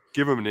just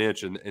give them an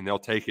inch, and they'll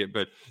take it.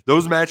 But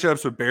those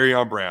matchups with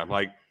Barryon Brown,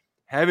 like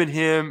having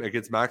him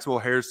against Maxwell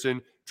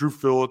Harrison, Drew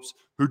Phillips,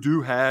 who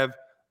do have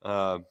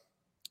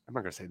I'm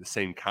not going to say the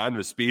same kind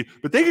of speed,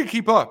 but they can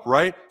keep up,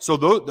 right? So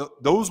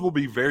those will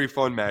be very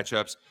fun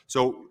matchups.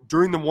 So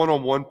during the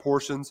one-on-one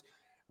portions,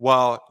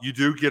 while you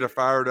do get a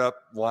fired-up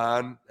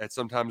line at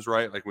sometimes,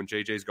 right, like when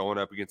JJ's going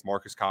up against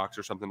Marcus Cox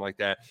or something like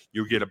that,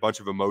 you'll get a bunch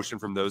of emotion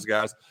from those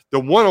guys. The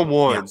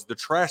one-on-ones, the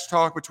trash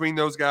talk between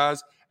those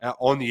guys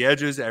on the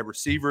edges at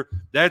receiver,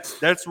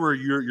 that's where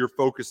your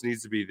focus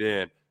needs to be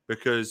then,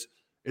 because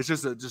it's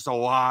just a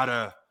lot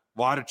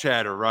of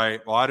chatter,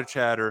 right? A lot of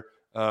chatter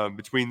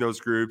between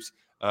those groups.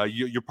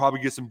 You'll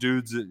probably get some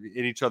dudes in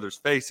each other's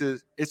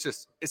faces.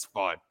 It's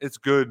fun. It's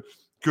good,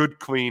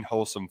 clean,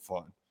 wholesome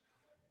fun.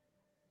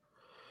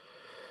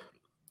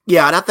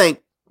 Yeah, and I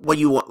think what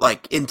you want,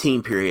 like in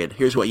team period,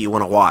 here's what you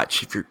want to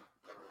watch if you're,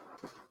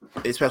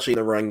 especially in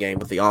the run game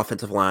with the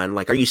offensive line.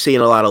 Like, are you seeing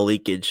a lot of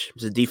leakage?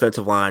 Is the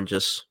defensive line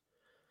just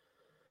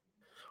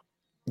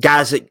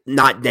guys that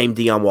not named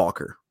Deion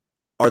Walker?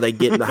 Are they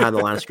getting behind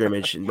the line of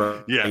scrimmage and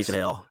raising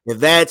hell? If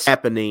that's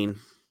happening,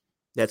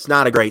 that's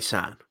not a great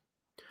sign.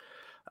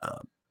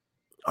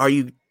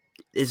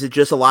 Is it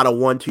just a lot of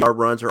 1-2 yard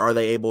runs, or are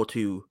they able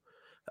to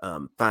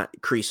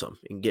crease them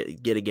and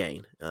get a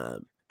gain?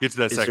 Get to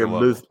that second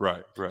level.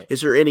 Right. Is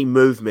there any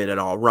movement at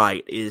all?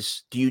 Right.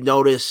 Do you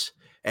notice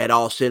at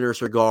all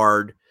centers or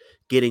guard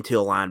getting to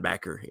a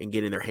linebacker and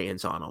getting their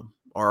hands on them?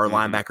 Or are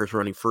linebackers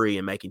running free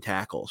and making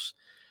tackles?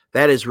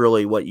 That is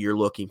really what you're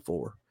looking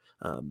for.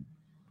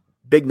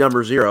 Big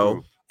number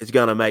 0 is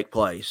going to make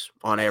plays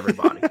on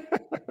everybody.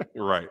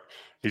 Right.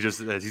 He's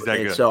that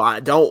good. So I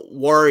don't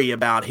worry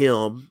about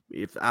him.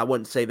 I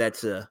wouldn't say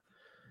that's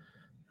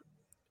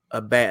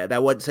I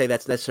wouldn't say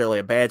that's necessarily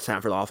a bad sign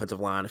for the offensive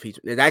line.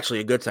 It's actually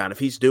a good sign. If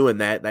he's doing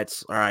that,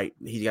 that's all right.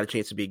 He's got a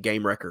chance to be a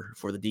game wrecker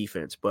for the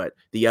defense. But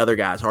the other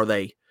guys, are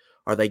they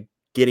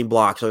getting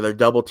blocks? Are their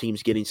double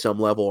teams getting some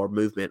level of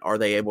movement? Are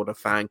they able to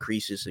find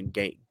creases and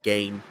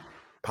gain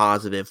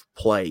positive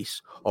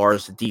plays? Or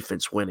is the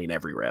defense winning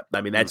every rep?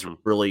 I mean, that's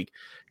really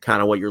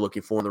kind of what you're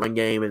looking for in the run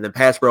game. And then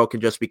pass pro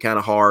can just be kind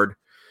of hard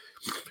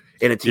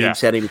in a team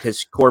setting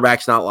because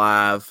quarterback's not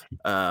live.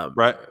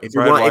 Right. If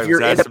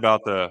you're asked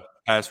about the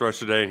pass rush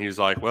today, and he's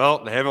like,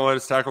 "Well, they haven't let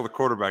us tackle the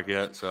quarterback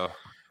yet, so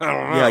I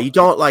don't know." Yeah,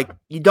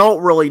 you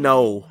don't really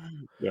know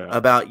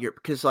about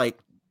because like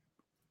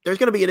there's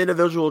going to be an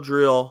individual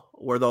drill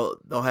where they'll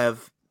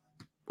have.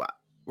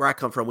 Where I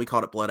come from, we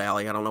called it Blood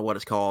Alley. I don't know what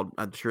it's called.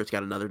 I'm sure it's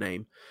got another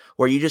name.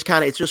 Where you just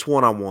it's just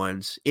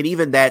one-on-ones, and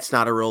even that's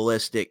not a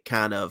realistic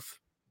kind of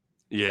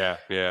Yeah.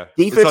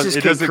 Defenses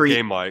It can doesn't create.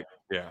 game like.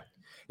 Yeah.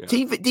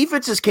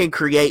 Defenses can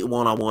create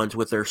one-on-ones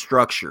with their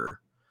structure,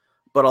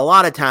 but a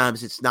lot of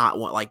times it's not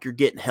like you're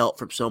getting help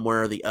from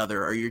somewhere or the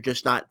other, or you're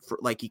just not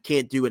like you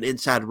can't do an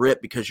inside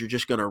rip because you're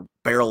just going to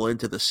barrel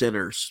into the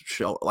center's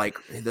show. Like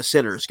the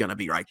center is going to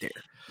be right there,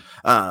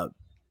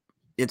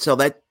 and so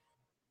that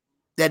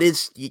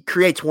it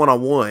creates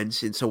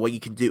one-on-ones, and so what you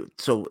can do.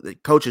 So the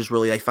coaches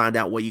they find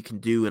out what you can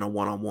do in a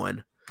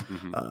one-on-one,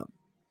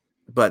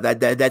 but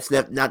that's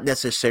not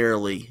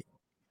necessarily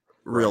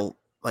real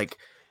like.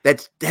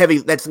 That's heavy.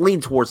 That's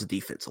lean towards the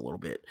defense a little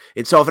bit.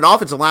 And so if an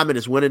offensive lineman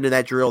is winning in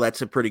that drill,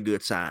 that's a pretty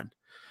good sign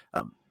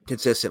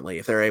consistently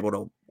if they're able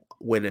to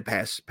win in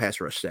pass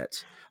rush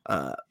sets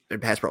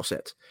and pass pro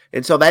sets.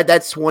 And so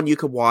that's one you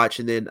could watch.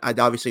 And then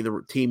obviously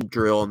the team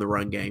drill and the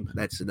run game.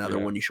 That's another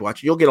one you should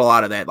watch. You'll get a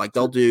lot of that. Like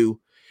they'll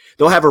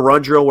have a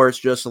run drill where it's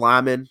just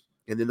linemen.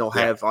 And then they'll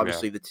have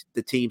obviously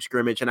the team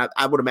scrimmage, and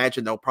I would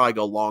imagine they'll probably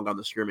go long on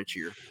the scrimmage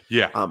here.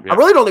 I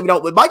really don't even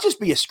know. It might just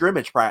be a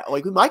scrimmage practice.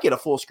 Like we might get a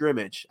full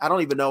scrimmage. I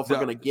don't even know if we're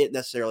going to get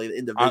necessarily the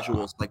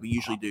individuals like we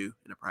usually do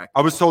in a practice.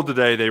 I was told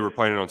today they were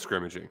planning on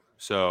scrimmaging.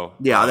 So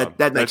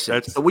that makes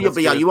sense. So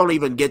you won't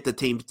even get the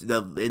team,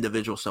 the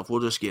individual stuff. We'll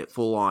just get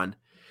full on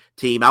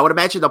team. I would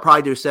imagine they'll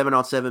probably do a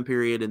 7-on-7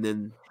 period and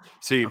then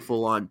a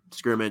full on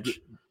scrimmage.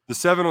 The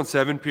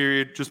 7-on-7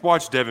 period. Just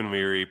watch Devin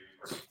Leary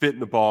fitting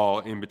the ball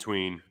in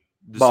between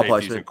the ball safeties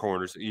placement. And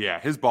corners. Yeah,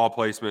 his ball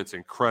placement's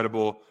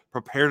incredible.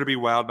 Prepare to be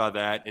wowed by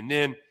that. And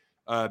then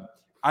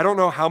I don't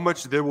know how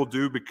much they will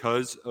do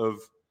because of,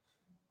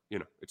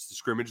 it's the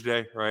scrimmage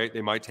day, right?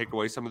 They might take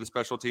away some of the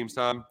special teams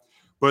time.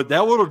 But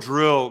that little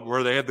drill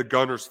where they have the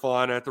gunners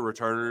flying at the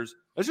returners,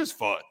 that's just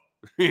fun.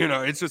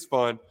 It's just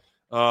fun.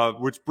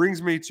 Which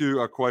brings me to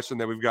a question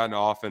that we've gotten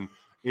often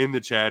in the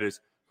chat is,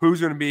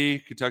 who's going to be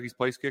Kentucky's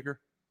place kicker?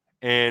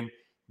 And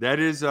that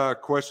is a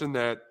question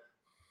that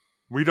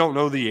we don't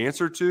know the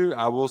answer to.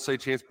 I will say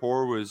Chance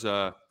Poore was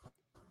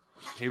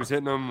he was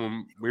hitting them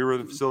when we were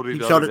at the facility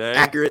the other day.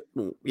 Accurate,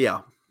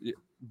 yeah.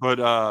 But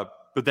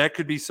that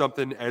could be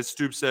something, as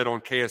Stoops said on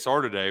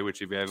KSR today,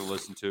 which if you haven't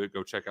listened to it,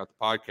 go check out the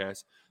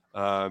podcast.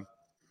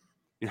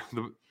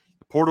 The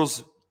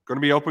portal's going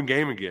to be open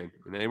game again,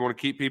 and they want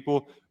to keep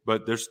people,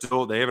 but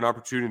they have an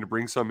opportunity to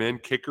bring some in.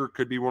 Kicker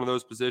could be one of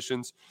those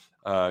positions.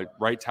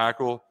 Right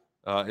tackle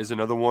is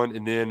another one,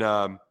 and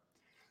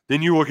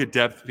then you look at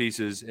depth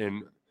pieces,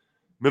 and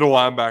middle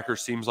linebacker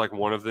seems like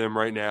one of them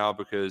right now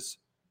because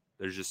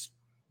there's just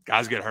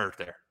guys get hurt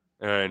there,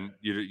 and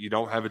you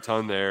don't have a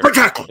ton there. Right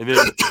tackle. And then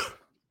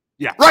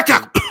right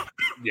tackle.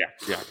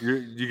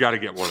 You got to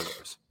get one of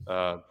those.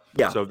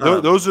 So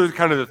those are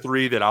kind of the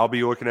three that I'll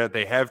be looking at.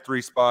 They have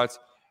 3 spots.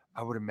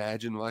 I would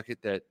imagine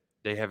that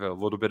they have a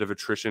little bit of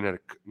attrition at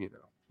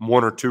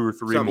 1 or 2 or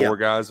 3 more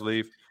guys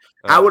leave.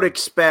 I would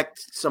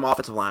expect some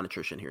offensive line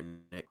attrition here,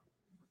 Nick.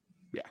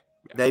 Yeah.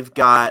 They've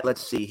got,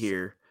 let's see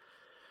here.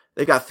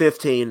 They've got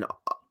 15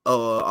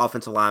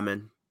 offensive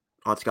linemen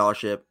on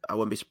scholarship. I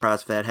wouldn't be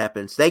surprised if that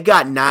happens. They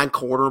got 9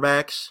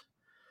 quarterbacks.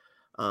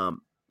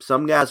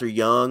 Some guys are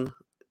young.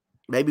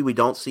 Maybe we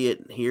don't see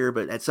it here,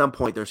 but at some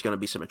point there's going to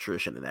be some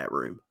attrition in that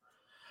room.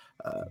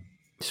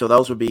 So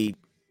those would be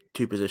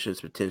 2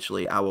 positions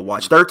potentially I would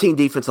watch. 13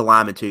 defensive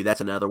linemen too.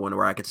 That's another one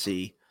where I could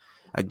see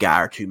a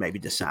guy or two maybe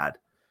decide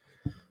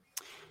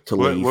to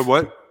leave.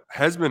 What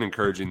has been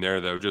encouraging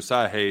there, though,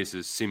 Josiah Hayes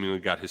has seemingly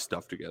got his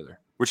stuff together,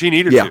 which he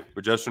needed to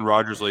with Justin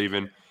Rogers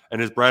leaving.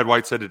 And as Brad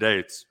White said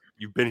today,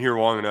 you've been here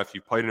long enough,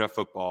 you've played enough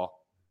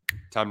football,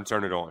 time to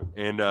turn it on.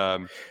 And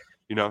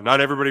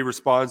not everybody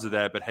responds to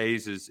that, but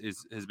Hayes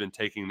has been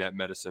taking that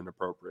medicine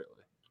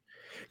appropriately.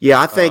 Yeah,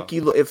 I think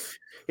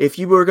if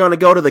you were going to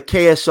go to the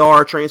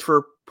KSR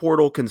transfer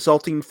portal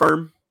consulting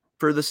firm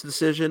for this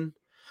decision,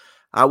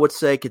 I would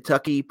say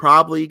Kentucky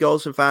probably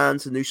goes and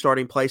finds a new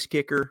starting place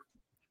kicker,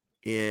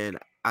 and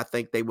I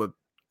think they're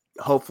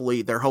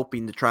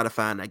hoping to try to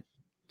find a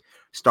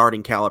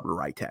starting caliber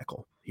right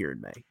tackle here in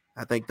May.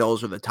 I think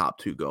those are the top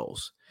 2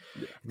 goals.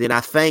 Yeah. Then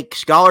I think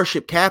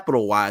scholarship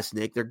capital wise,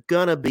 Nick, they're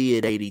going to be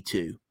at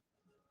 82.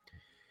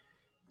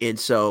 And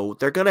so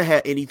they're going to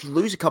have, and if you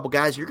lose a couple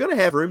guys, you're going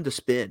to have room to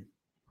spend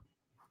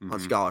on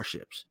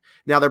scholarships.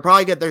 Now there's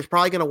probably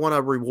going to want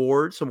to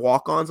reward some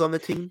walk-ons on the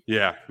team.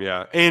 Yeah.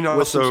 And with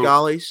also some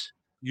schollies.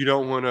 You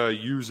don't want to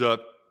use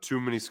up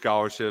too many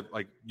scholarships.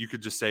 Like you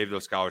could just save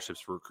those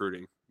scholarships for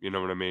recruiting. You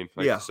know what I mean?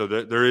 So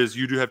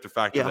you do have to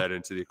factor that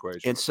into the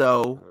equation. And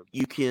so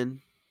you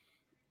can,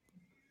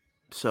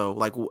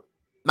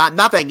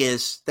 my thing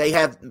is they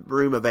have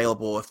room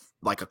available if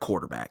like a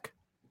quarterback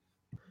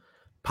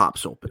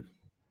pops open.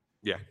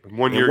 Yeah,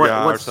 1 year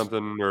guy or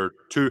something, or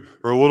 2,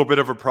 or a little bit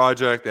of a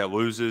project that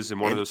loses in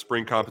one of those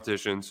spring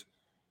competitions.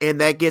 And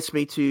that gets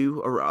me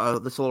to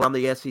this little around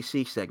the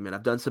SEC segment.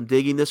 I've done some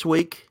digging this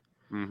week,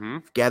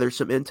 gathered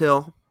some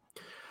intel.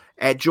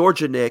 At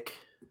Georgia, Nick,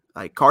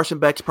 like Carson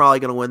Beck's probably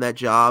going to win that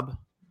job,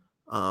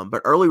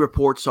 but early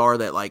reports are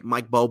that like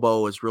Mike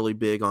Bobo is really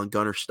big on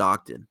Gunnar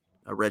Stockton,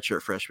 a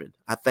redshirt freshman.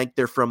 I think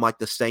they're from like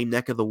the same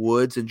neck of the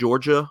woods in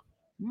Georgia.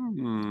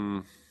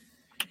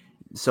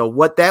 So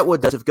what that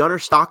would does if Gunnar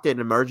Stockton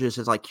emerges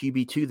as like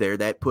QB2 there,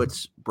 that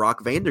puts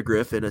Brock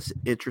Vandegrift in an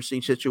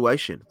interesting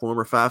situation.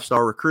 Former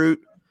 5-star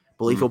recruit,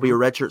 believe he'll be a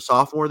redshirt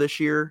sophomore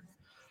this year.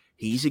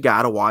 He's a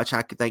guy to watch.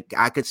 I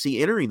could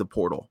see entering the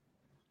portal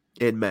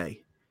in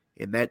May,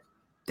 and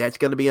that's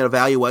going to be an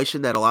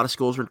evaluation that a lot of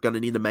schools are going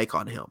to need to make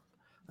on him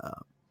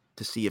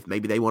to see if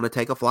maybe they want to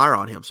take a flyer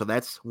on him. So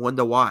that's one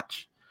to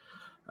watch.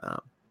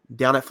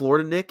 Down at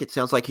Florida, Nick, it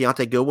sounds like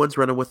Keontae Goodwin's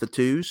running with the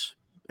twos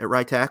at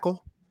right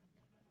tackle.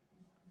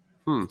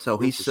 So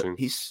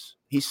he's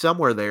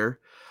somewhere there.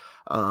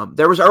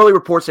 There was early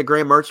reports that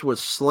Graham Mertz was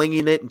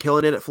slinging it and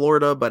killing it at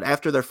Florida, but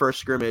after their first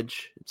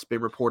scrimmage, it's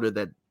been reported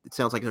that it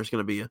sounds like there's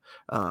going to be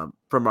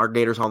from our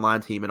Gators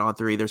Online team and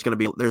On3,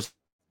 there's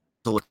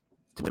a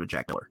little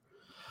Jack Miller.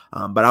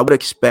 But I would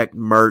expect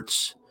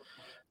Mertz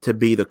to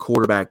be the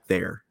quarterback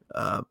there.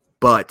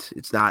 But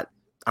it's not.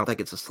 I don't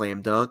think it's a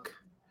slam dunk.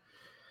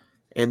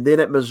 And then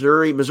at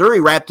Missouri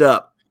wrapped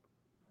up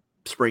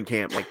spring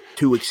camp like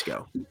 2 weeks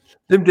ago.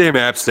 Them damn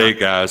App State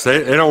guys,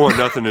 they don't want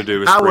nothing to do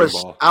with spring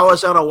ball. I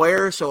was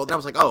unaware, so I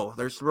was like, oh,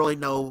 there's really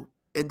no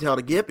intel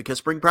to get because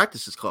spring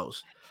practice is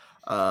closed.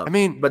 But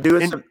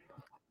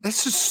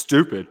that's just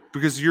stupid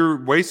because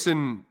you're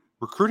wasting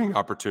recruiting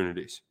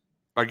opportunities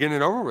by getting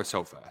it over with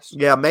so fast.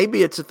 Yeah,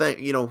 maybe it's a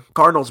thing.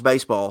 Cardinals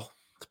baseball,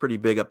 it's pretty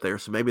big up there,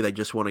 so maybe they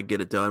just want to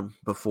get it done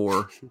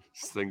before.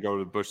 Then go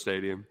to Busch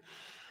Stadium.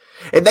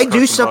 And they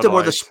do something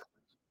where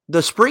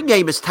the spring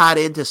game is tied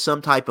into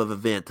some type of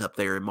event up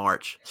there in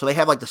March. So they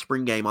have like the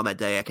spring game on that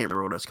day. I can't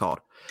remember what it's called.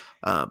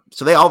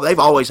 So they've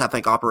always, I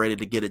think, operated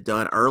to get it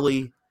done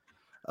early.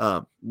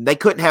 They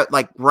couldn't have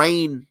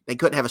rain. They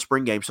couldn't have a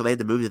spring game, so they had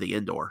to move to the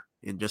indoor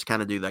and just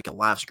kind of do like a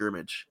live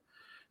scrimmage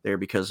there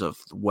because of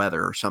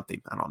weather or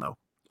something. I don't know.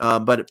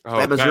 But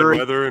at Missouri,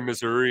 bad weather in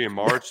Missouri in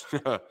March.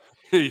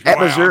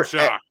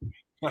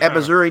 At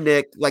Missouri,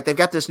 Nick, like they've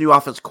got this new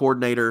offense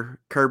coordinator,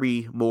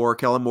 Kirby Moore,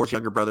 Kellen Moore's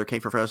younger brother,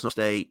 came from Fresno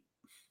State.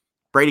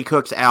 Brady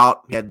Cook's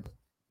out. He had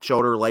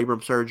shoulder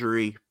labrum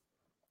surgery.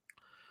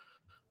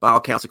 By all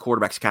accounts, the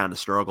quarterbacks kind of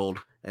struggled,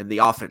 and the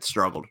offense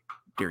struggled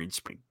during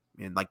spring.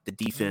 And like the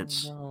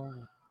defense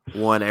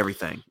won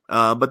everything.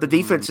 But the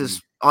defense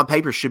is on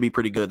paper should be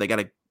pretty good. They got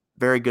a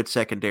very good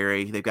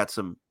secondary. They've got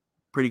some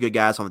pretty good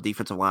guys on the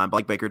defensive line.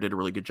 Blake Baker did a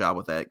really good job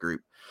with that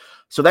group.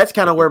 So that's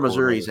kind of where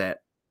Missouri's at.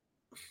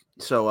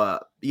 So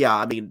yeah,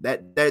 I mean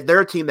they're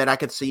a team that I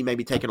could see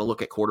maybe taking a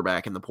look at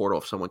quarterback in the portal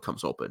if someone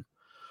comes open,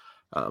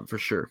 for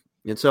sure.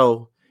 And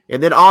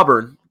then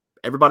Auburn,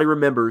 everybody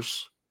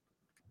remembers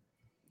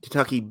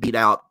Kentucky beat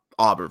out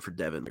Auburn for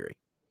Devin Leary.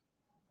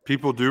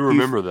 People do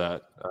remember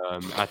that.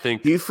 I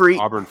think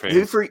Auburn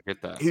fans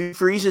get that. Hugh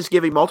Freeze is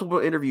giving multiple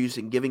interviews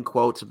and giving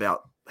quotes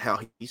about how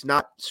he's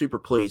not super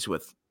pleased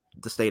with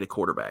the state of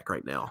quarterback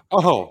right now.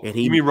 Oh, and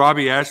you mean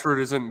Robbie Ashford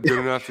isn't good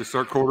enough to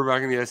start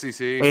quarterback in the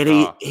SEC?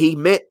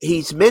 And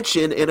he's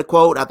mentioned in a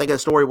quote, I think a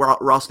story where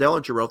Ross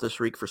Dellinger wrote this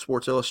week for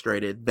Sports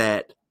Illustrated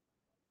that,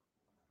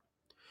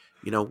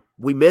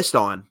 we missed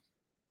on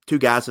two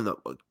guys in the,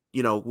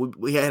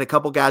 we had a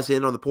couple guys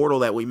in on the portal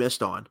that we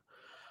missed on.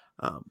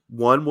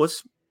 One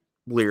was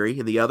Leary,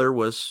 and the other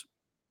was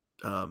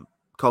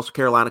Coastal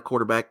Carolina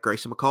quarterback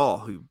Grayson McCall,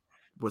 who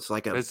was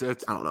like I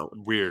don't know,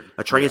 weird,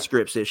 a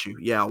transcripts issue.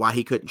 Yeah, why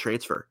he couldn't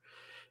transfer,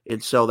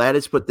 and so that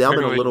has put them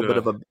in a little bit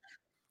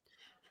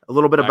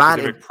of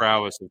academic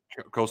prowess of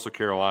Coastal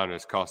Carolina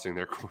is costing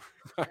their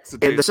quarterbacks.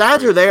 And the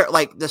signs are there.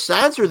 Like the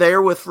signs are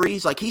there with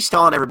Freeze. Like he's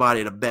telling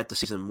everybody to bet the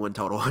season win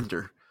total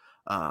under.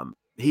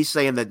 He's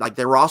saying that like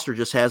their roster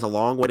just has a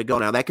long way to go.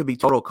 Now that could be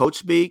total coach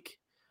speak,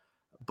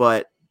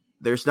 but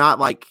there's not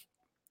like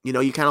you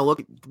kind of look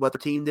at what the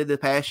team did the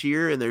past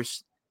year, and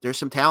there's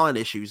some talent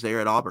issues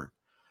there at Auburn.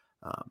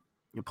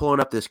 You're pulling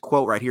up this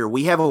quote right here.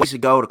 We have a ways to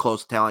go to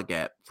close the talent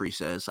gap, Freeze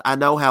says. I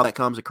know how that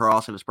comes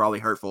across, and it's probably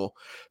hurtful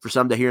for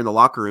some to hear in the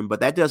locker room, but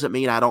that doesn't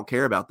mean I don't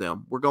care about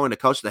them. We're going to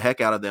coach the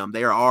heck out of them.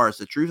 They are ours.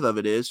 The truth of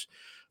it is,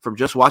 from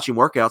just watching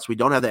workouts, we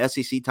don't have the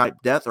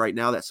SEC-type depth right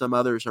now that some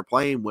others are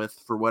playing with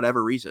for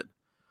whatever reason.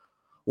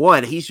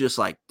 One, he's just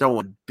like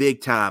throwing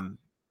big-time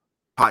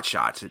pot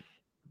shots at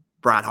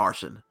Brian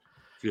Harsin.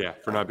 Yeah,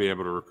 for not being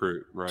able to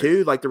recruit, right?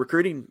 Two, like the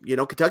recruiting,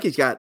 Kentucky's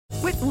got.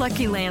 With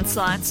Lucky Land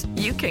Slots,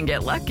 you can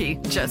get lucky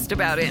just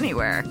about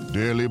anywhere.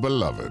 Dearly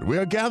beloved, we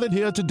are gathered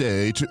here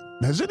today to...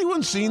 Has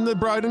anyone seen the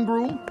bride and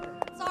groom?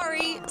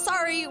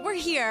 Sorry, we're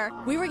here.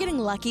 We were getting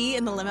lucky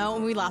in the limo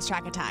and we lost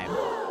track of time.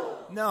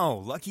 No,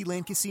 Lucky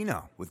Land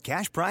Casino, with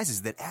cash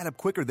prizes that add up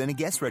quicker than a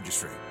guest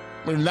registry.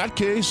 In that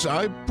case,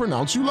 I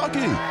pronounce you lucky.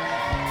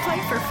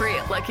 Play for free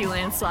at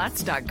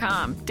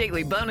LuckyLandSlots.com.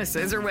 Daily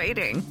bonuses are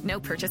waiting. No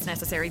purchase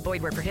necessary.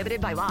 Void where prohibited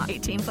by law.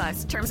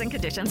 18+. Terms and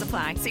conditions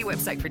apply. See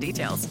website for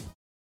details.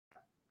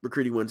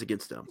 Recruiting wins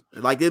against them.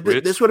 Like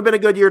this would have been a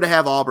good year to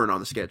have Auburn on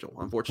the schedule.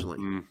 Unfortunately,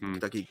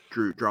 Kentucky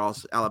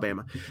draws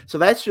Alabama. So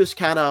that's just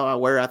kind of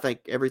where I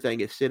think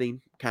everything is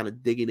sitting, kind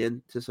of digging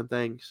into some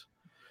things.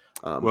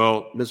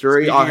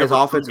 Missouri has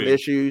offensive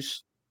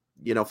issues.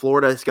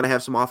 Florida is going to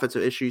have some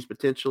offensive issues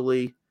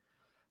potentially.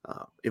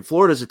 And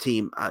Florida's a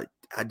team I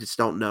just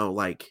don't know.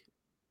 Like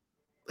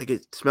like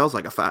it smells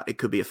like it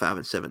could be a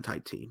 5-7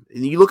 type team.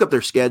 And you look up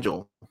their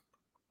schedule.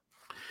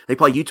 They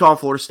play Utah and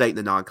Florida State in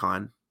the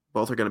non-con.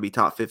 Both are going to be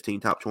top 15,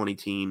 top 20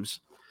 teams.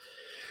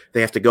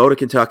 They have to go to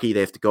Kentucky. They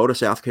have to go to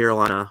South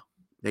Carolina.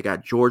 They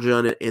got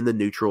Georgia in the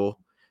neutral.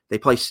 They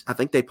play. I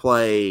think they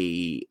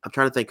play. I'm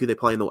trying to think who they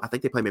play in the. I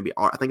think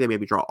they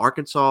maybe draw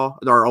Arkansas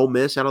or Ole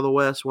Miss out of the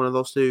West. One of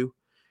those two.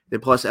 Then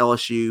plus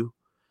LSU.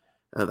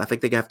 I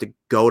think they have to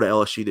go to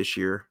LSU this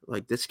year.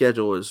 Like this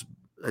schedule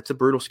it's a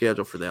brutal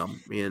schedule for them.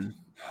 And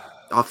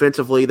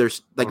offensively, they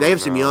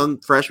have some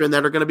young freshmen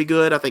that are going to be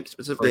good. I think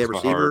specifically a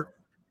receiver.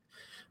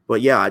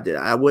 But yeah,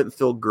 I wouldn't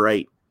feel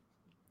great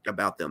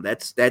about them.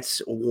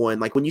 That's one.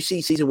 Like when you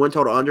see season win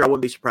total under, I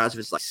wouldn't be surprised if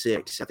it's like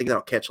 6. I think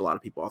that'll catch a lot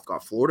of people off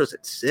guard. Florida's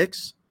at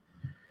 6,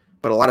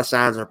 but a lot of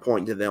signs are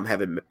pointing to them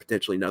having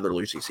potentially another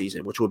losing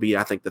season, which would be,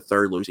 I think, the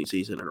 3rd losing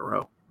season in a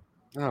row.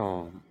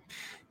 Oh,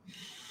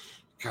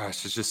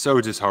 gosh, it's just so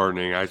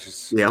disheartening.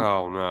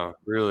 Oh no,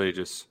 really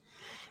just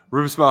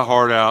rips my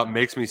heart out,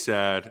 makes me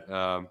sad.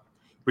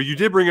 But you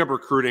did bring up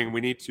recruiting. We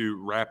need to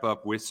wrap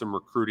up with some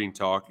recruiting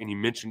talk. And you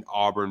mentioned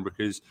Auburn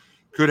because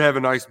could have a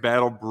nice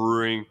battle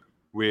brewing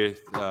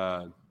with,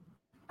 I'm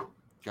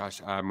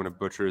going to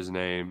butcher his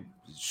name.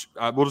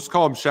 We'll just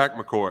call him Shaq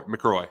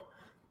McCroy.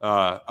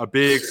 A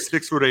big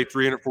 6'8",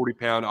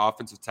 340-pound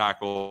offensive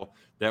tackle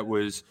that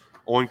was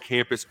on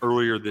campus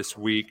earlier this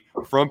week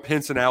from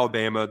Pinson,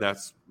 Alabama.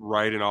 That's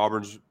right in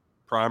Auburn's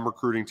prime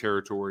recruiting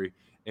territory.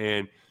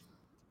 And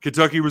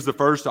Kentucky was the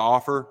first to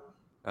offer.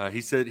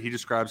 He said he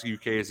describes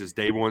UK as his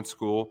day one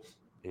school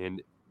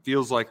and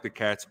feels like the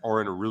Cats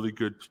are in a really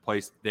good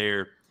place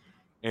there.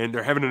 And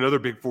they're having another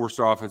big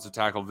 4-star offensive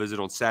tackle visit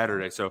on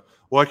Saturday. So,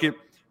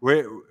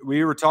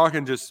 we were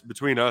talking just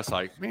between us,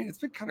 like, man, it's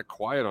been kind of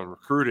quiet on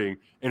recruiting.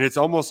 And it's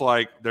almost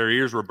like their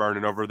ears were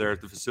burning over there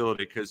at the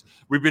facility because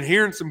we've been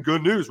hearing some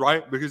good news,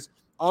 right? Because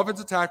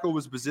offensive tackle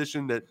was a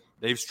position that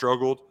they've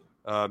struggled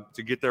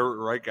to get their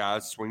right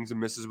guys, swings and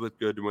misses with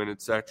Goodwin,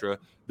 etc.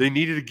 They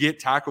needed to get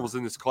tackles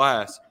in this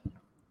class.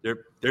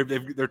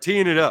 They're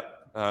teeing it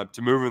up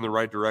to move in the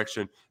right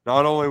direction,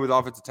 not only with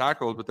offensive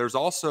tackles, but there's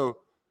also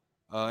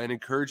an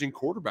encouraging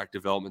quarterback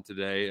development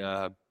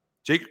today.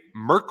 Jake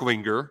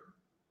Merklinger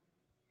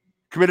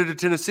committed to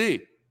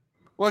Tennessee.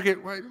 Why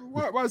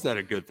is that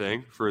a good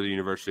thing for the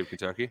University of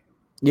Kentucky?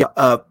 Yeah,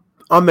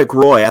 on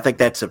McRoy, I think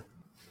that's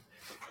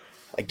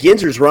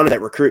Ginzer's running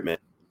that recruitment,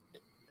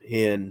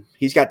 and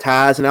he's got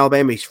ties in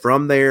Alabama. He's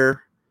from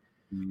there.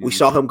 Mm-hmm. We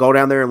saw him go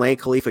down there and land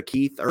Khalifa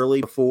Keith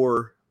early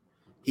before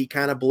he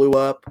kind of blew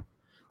up.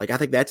 Like, I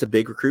think that's a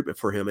big recruitment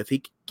for him. If he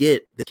could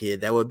get the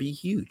kid, that would be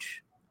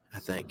huge, I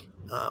think.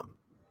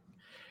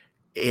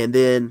 And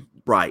then,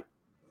 right.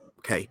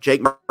 Okay,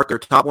 Jake Merker,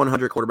 top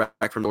 100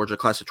 quarterback from Georgia,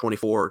 class of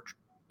 24,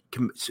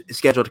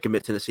 scheduled to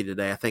commit Tennessee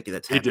today. I think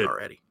that's happened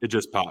already. It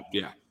just popped,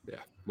 yeah,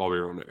 while we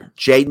were on there.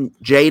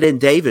 Jaden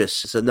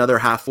Davis is another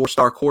high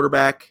 4-star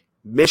quarterback.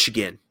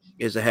 Michigan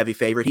is a heavy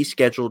favorite. He's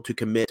scheduled to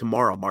commit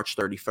tomorrow, March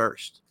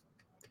 31st.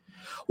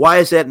 Why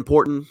is that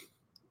important?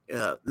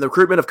 The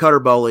recruitment of Cutter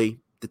Boley,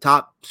 the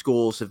top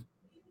schools have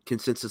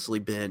consistently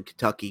been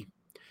Kentucky,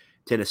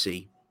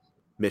 Tennessee,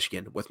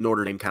 Michigan, with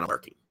Notre Dame kind of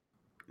lurking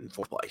in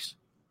 4th place.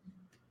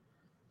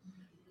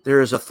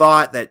 There is a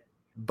thought that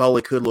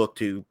Boley could look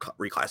to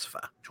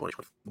reclassify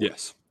 2024.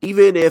 Yes.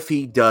 Even if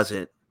he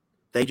doesn't,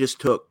 they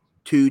just took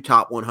 2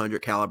 top 100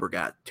 caliber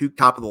guys, 2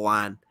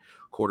 top-of-the-line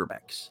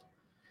quarterbacks.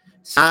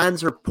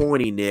 Signs are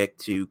pointing, Nick,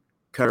 to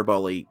Cutter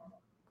Boley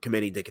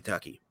committing to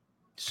Kentucky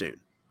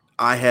soon.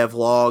 I have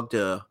logged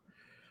a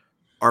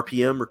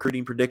RPM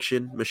recruiting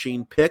prediction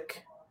machine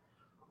pick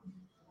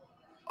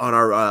on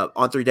our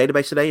On3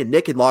 database today, and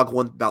Nick had logged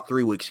one about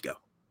 3 weeks ago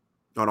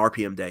on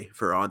RPM day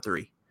for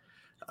On3.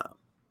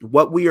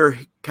 What we are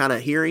kind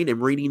of hearing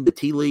and reading the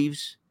tea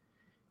leaves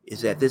is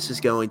that this is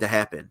going to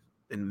happen,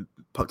 and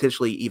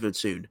potentially even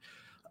soon.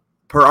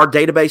 Per our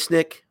database,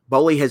 Nick,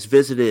 Boley has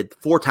visited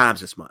 4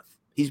 times this month.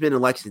 He's been in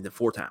Lexington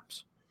 4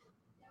 times.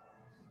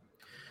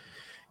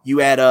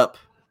 You add up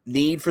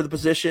need for the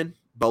position,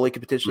 Boley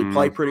could potentially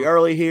play pretty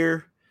early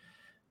here.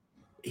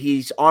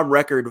 He's on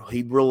record.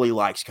 He really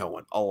likes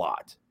Cohen a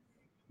lot.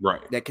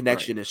 Right. That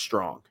connection is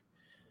strong.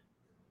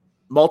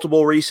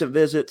 Multiple recent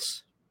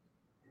visits,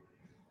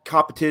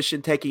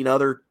 competition taking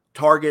other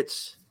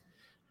targets.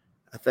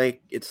 I think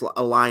it's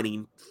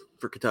aligning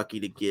for Kentucky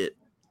to get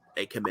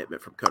a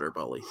commitment from Cutter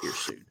Boley here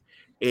soon.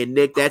 And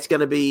Nick, that's going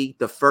to be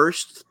the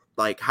first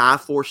high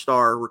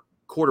 4-star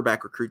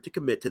quarterback recruit to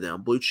commit to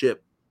them. Blue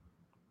chip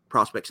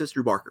prospect since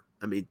Drew Barker.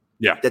 I mean,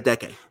 that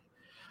decade.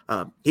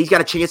 He's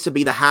got a chance to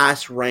be the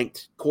highest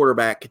ranked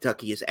quarterback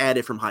Kentucky has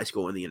added from high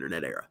school in the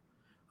internet era.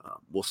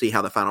 We'll see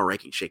how the final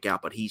rankings shake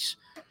out, but he's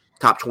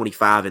top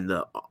 25 in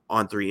the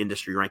On3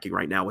 industry ranking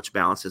right now, which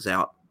balances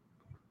out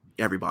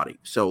everybody.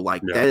 So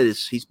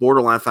he's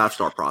borderline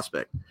 5-star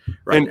prospect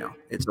now.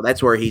 And so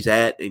that's where he's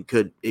at, and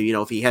could,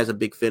 if he has a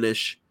big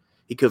finish,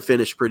 he could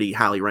finish pretty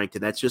highly ranked.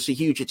 And that's just a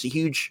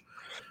huge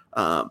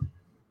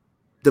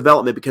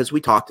development, because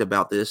we talked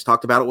about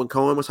it when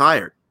Cohen was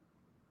hired.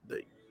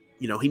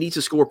 He needs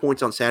to score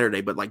points on Saturday,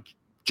 but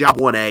job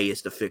 1A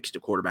is to fix the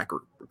quarterback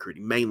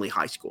recruiting, mainly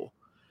high school.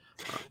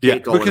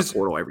 Can't go in the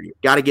portal every year.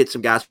 Got to get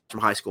some guys from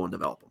high school and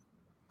develop them.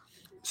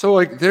 So,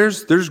 like,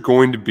 there's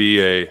going to be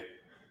the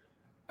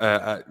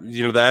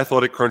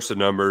Athletic crunched the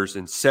numbers,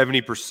 and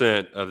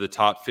 70% of the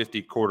top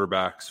 50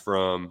 quarterbacks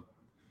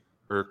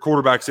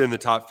quarterbacks in the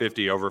top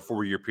 50 over a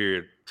 4-year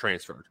period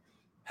transferred.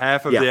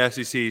 Half of the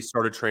SEC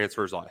started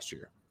transfers last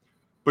year.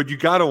 But you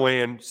got to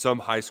land some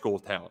high school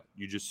talent.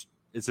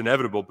 It's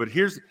inevitable. But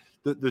here's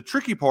the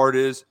tricky part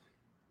is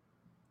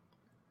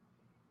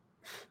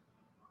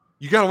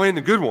you got to land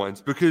the good ones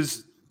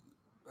because,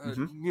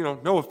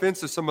 no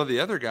offense to some of the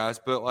other guys,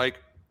 but like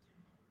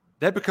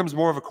that becomes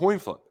more of a coin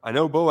flip. I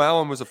know Bo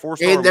Allen was a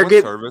 4-star in one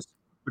service,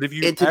 but if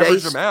you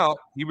average him out,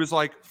 he was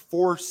like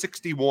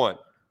 461,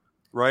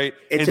 right?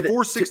 And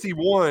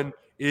 461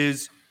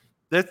 is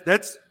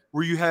that's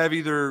where you have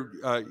either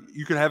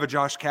you could have a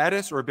Josh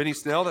Caddis or a Benny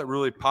Snell that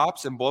really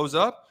pops and blows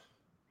up.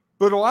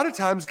 But a lot of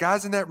times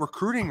guys in that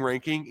recruiting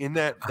ranking in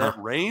that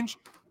range,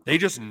 they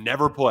just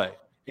never play.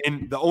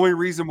 And the only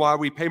reason why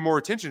we pay more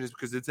attention is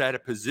because it's at a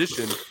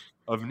position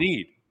of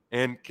need.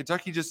 And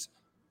Kentucky just,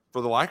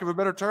 for the lack of a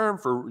better term,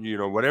 for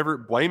whatever,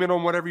 blame it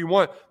on whatever you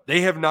want,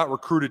 they have not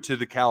recruited to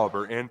the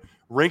caliber. And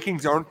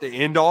rankings aren't the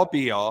end-all,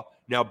 be-all.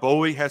 Now,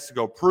 Boley has to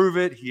go prove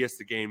it. He has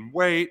to gain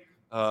weight.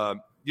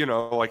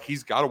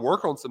 He's got to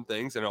work on some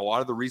things. And a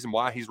lot of the reason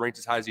why he's ranked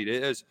as high as he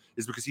is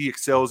because he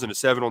excels in a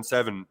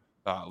 7-on-7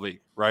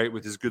 league, right,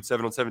 with his good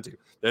 7-on-7 team.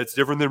 That's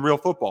different than real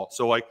football.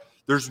 So, like,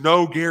 there's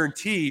no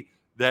guarantee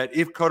that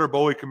if Cutter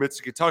Boley commits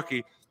to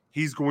Kentucky,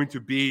 he's going to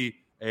be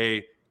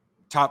a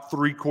top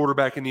 3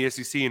 quarterback in the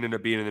SEC and end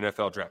up being in the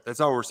NFL draft. That's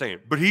not what we're saying.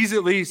 But he's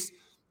at least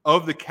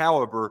of the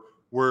caliber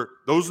where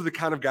those are the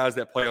kind of guys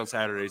that play on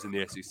Saturdays in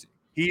the SEC.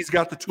 He's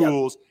got the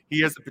tools,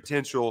 he has the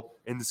potential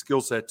and the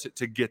skill set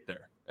to get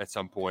there at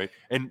some point,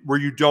 and where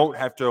you don't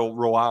have to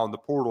rely on the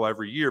portal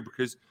every year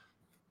because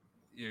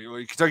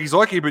Kentucky's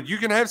lucky, but you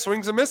can have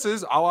swings and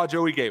misses a la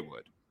Joey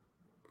Gatewood.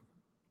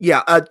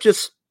 Yeah,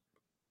 just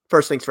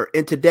first things first.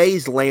 In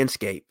today's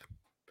landscape,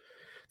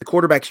 the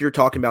quarterbacks you're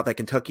talking about that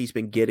Kentucky's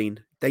been getting,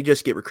 they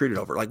just get recruited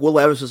over. Like Will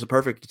Levis is a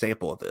perfect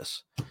example of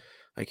this.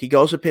 Like he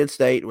goes to Penn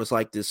State, was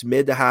like this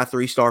mid to high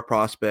 3-star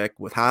prospect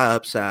with high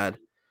upside,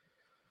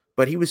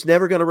 but he was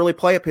never going to really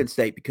play at Penn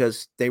State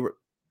because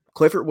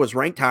Clifford was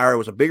ranked higher. It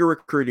was a bigger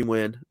recruiting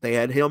win. They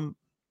had him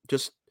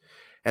just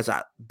as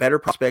a better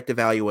prospect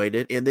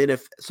evaluated. And then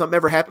if something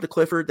ever happened to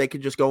Clifford, they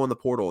could just go in the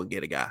portal and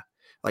get a guy.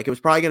 Like it was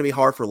probably going to be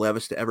hard for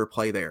Levis to ever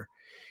play there.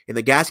 And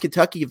the guys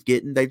Kentucky have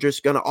getting, they're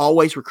just going to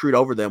always recruit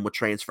over them with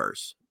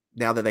transfers.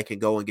 Now that they can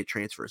go and get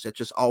transfers, that's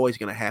just always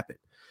going to happen.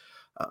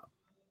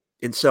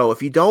 And so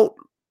if you don't,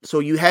 so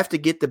you have to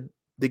get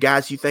the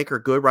guys you think are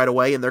good right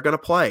away, and they're going to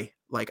play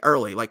like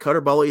early. Like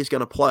Cutter Boley is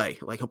going to play.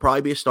 Like he'll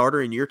probably be a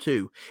starter in year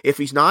 2. If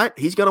he's not,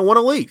 he's going to want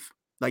to leave.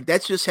 Like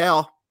that's just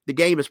how the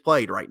game is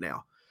played right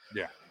now.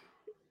 Yeah.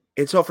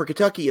 And so for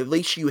Kentucky, at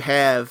least you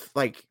have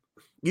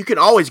you can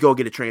always go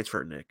get a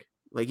transfer, Nick.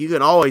 Like you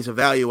can always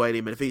evaluate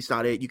him, and if he's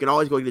not it, you can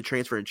always go get a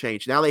transfer and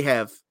change. Now they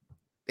have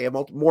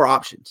more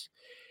options.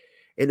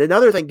 And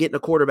another thing getting a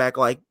quarterback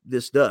like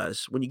this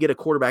does, when you get a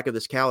quarterback of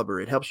this caliber,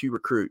 it helps you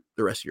recruit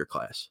the rest of your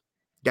class.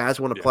 Guys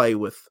want to play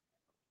with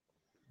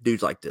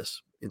dudes like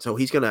this. And so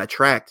he's going to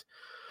attract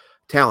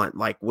talent.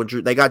 Like when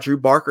they got Drew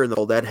Barker in the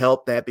fold, that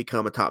helped that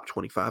become a top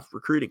 25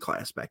 recruiting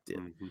class back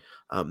then.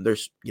 Mm-hmm.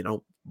 There's,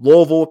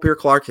 Louisville with Pierre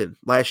Clarkson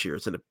last year.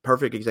 It's a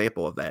perfect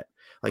example of that.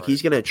 Like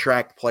he's going to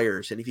attract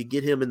players. And if you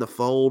get him in the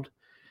fold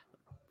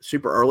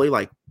super early,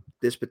 like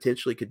this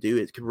potentially could do,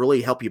 it could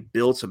really help you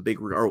build some big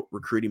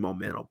recruiting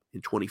momentum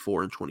in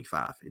 24 and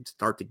 25 and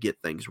start to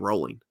get things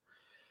rolling.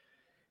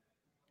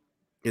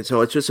 And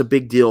so it's just a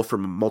big deal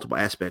from multiple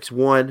aspects.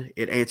 One,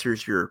 it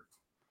answers you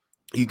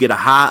get a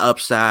high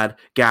upside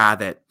guy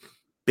that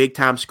big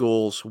time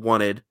schools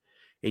wanted,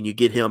 and you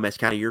get him as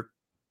kind of your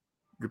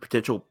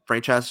potential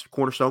franchise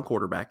cornerstone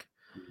quarterback.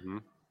 Mm-hmm.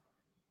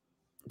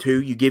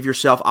 2, you give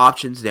yourself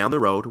options down the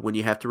road when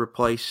you have to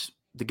replace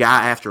the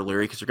guy after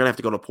Leary, because they're going to have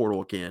to go to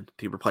portal again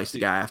to replace the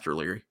guy after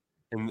Leary.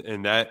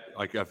 And that,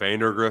 like a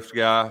Vandergrift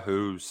guy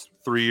who's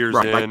 3 years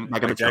in,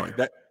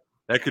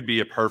 that could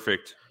be a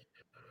perfect.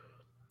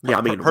 Yeah,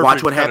 I mean,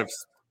 watch what happens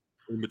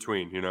in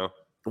between,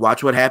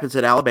 Watch what happens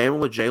at Alabama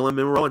with Jalen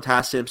Monroe and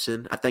Ty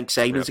Simpson. I think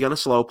Saban's going to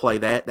slow play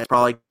that. That's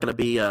probably going to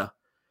be a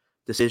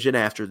decision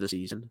after the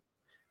season.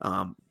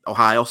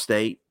 Ohio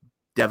State,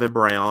 Devin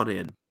Brown,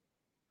 and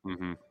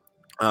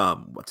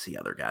what's the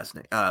other guy's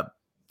name?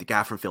 The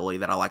guy from Philly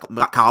that I like,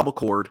 Kyle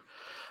McCord.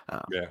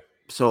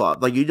 So,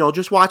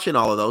 just watching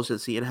all of those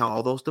and seeing how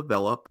all those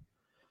develop.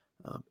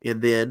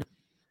 And then,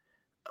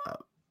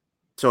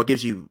 so it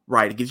gives you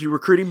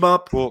recruiting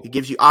bump. It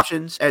gives you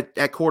options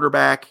at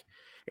quarterback,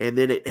 and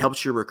then it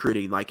helps your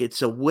recruiting. Like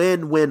it's a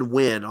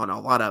win-win-win on a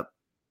lot of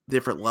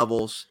different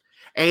levels.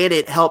 And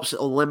it helps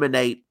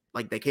eliminate,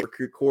 like they can't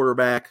recruit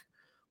quarterback,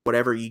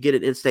 whatever. You get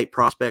an in-state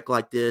prospect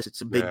like this, it's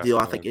a big deal,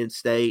 I think,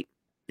 in-state.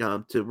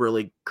 To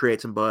really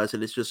create some buzz,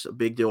 and it's just a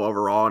big deal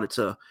overall, and it's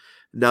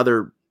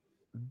another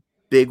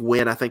big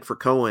win, I think, for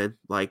Cohen.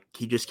 Like,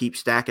 he just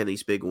keeps stacking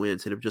these big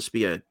wins, and it'll just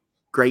be a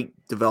great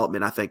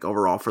development, I think,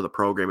 overall for the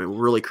program. It will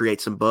really create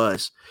some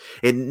buzz.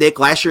 And Nick,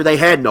 last year they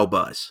had no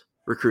buzz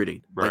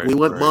recruiting. Like, we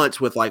went months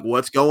with like,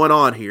 what's going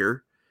on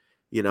here?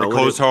 You know, it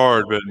closed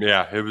hard, but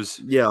it was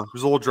a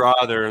little dry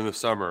there in the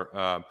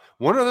summer.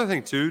 One other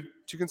thing too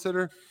to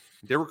consider,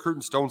 they're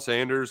recruiting Stone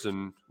Sanders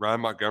and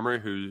Ryan Montgomery,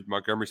 who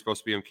Montgomery's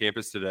supposed to be on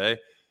campus today.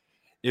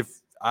 If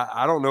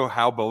I don't know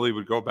how Boley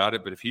would go about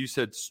it, but if he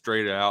said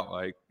straight out,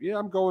 like, yeah,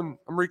 I'm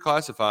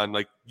reclassifying,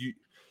 like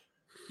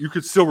you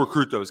could still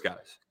recruit those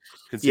guys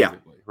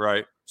conceivably,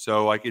 right?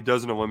 So like it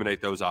doesn't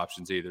eliminate those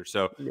options either.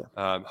 So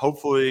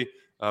hopefully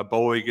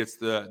Boley gets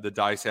the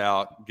dice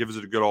out, gives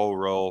it a good old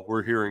roll.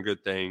 We're hearing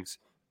good things.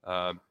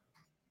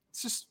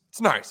 It's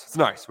nice. It's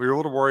nice. We were a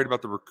little worried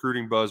about the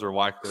recruiting buzz or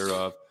lack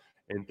thereof,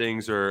 and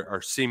things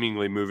are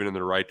seemingly moving in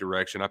the right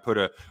direction. I put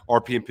a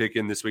RPM pick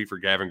in this week for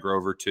Gavin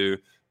Grover too.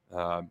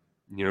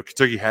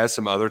 Kentucky has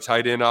some other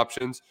tight end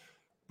options,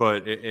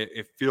 but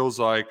it feels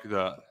like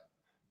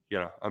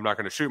I'm not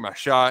going to shoot my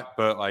shot,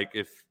 but like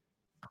if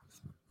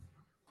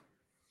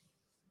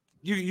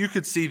you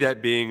could see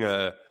that being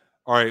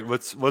all right,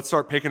 let's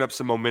start picking up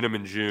some momentum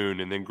in June,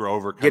 and then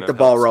Grover get the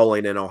ball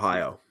rolling in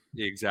Ohio.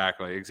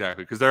 Exactly,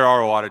 because there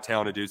are a lot of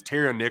talented dudes.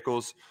 Terry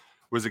Nichols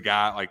was a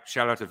guy, like,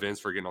 shout out to Vince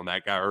for getting on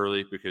that guy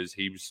early, because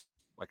he was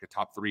like a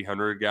top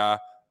 300 guy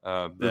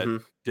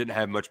that didn't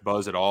have much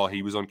buzz at all.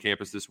 He was on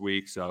campus this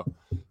week, so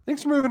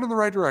things are moving in the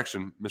right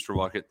direction, Mr.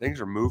 Luckett.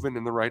 Things are moving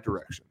in the right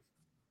direction.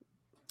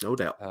 No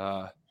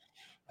doubt.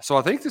 So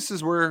I think this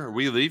is where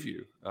we leave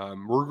you.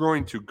 We're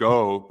going to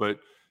go, but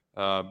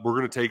we're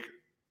going to take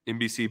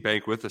NBC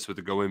Bank with us with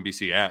the Go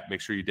NBC app.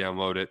 Make sure you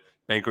download it.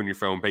 Bank on your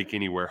phone, bank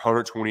anywhere.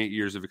 128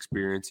 years of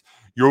experience.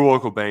 Your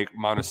local bank,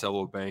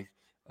 Monticello Bank.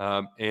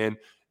 And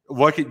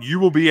Luckett, you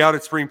will be out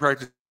at spring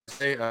practice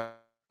today.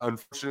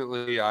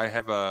 Unfortunately, I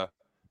have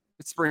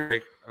it's spring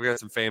break. I've got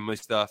some family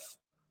stuff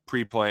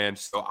pre-planned,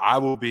 so I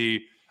will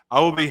be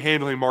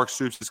handling Mark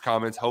Stoops'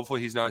 comments.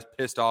 Hopefully, he's not as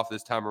pissed off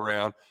this time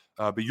around.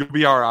 But you'll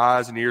be our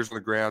eyes and ears on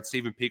the ground.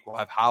 Stephen Peak will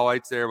have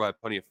highlights there. We'll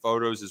have plenty of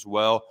photos as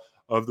well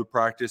of the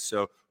practice.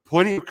 So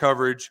plenty of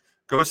coverage.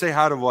 Go say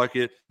hi to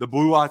Luckett. The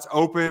Blue Light's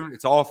open.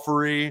 It's all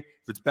free. If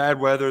it's bad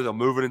weather, they'll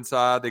move it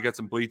inside. They got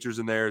some bleachers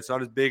in there. It's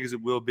not as big as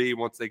it will be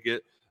once they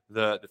get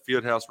the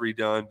field house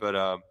redone,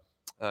 but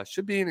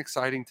should be an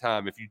exciting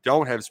time. If you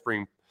don't have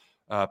spring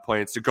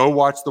plans, to go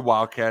watch the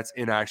Wildcats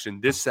in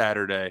action this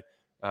Saturday,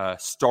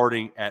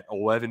 starting at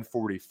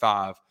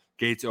 11:45.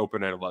 Gates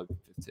open at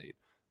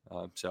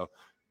 11:15. So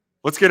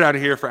let's get out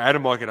of here. For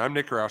Adam Luckett, I'm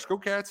Nick Roush. Go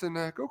Cats and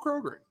go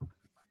Kroger.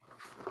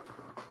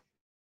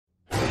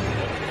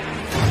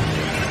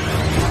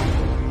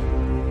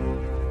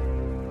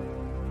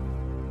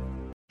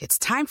 It's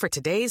time for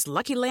today's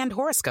Lucky Land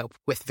horoscope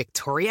with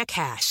Victoria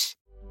Cash.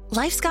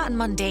 Life's gotten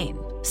mundane,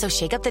 so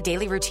shake up the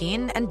daily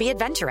routine and be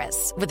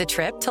adventurous with a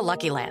trip to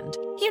Lucky Land.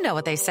 You know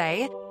what they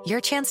say,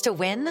 your chance to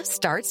win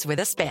starts with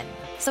a spin.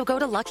 So go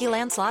to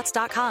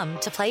LuckyLandSlots.com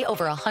to play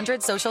over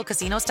 100 social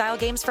casino-style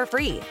games for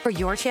free for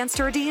your chance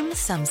to redeem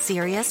some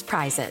serious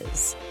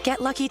prizes.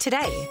 Get lucky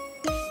today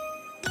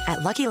at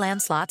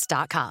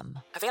LuckyLandSlots.com.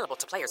 Available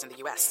to players in the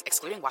U.S.,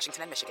 excluding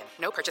Washington and Michigan.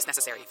 No purchase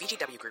necessary.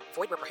 VGW Group.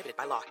 Void where prohibited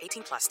by law.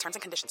 18+. Terms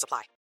and conditions apply.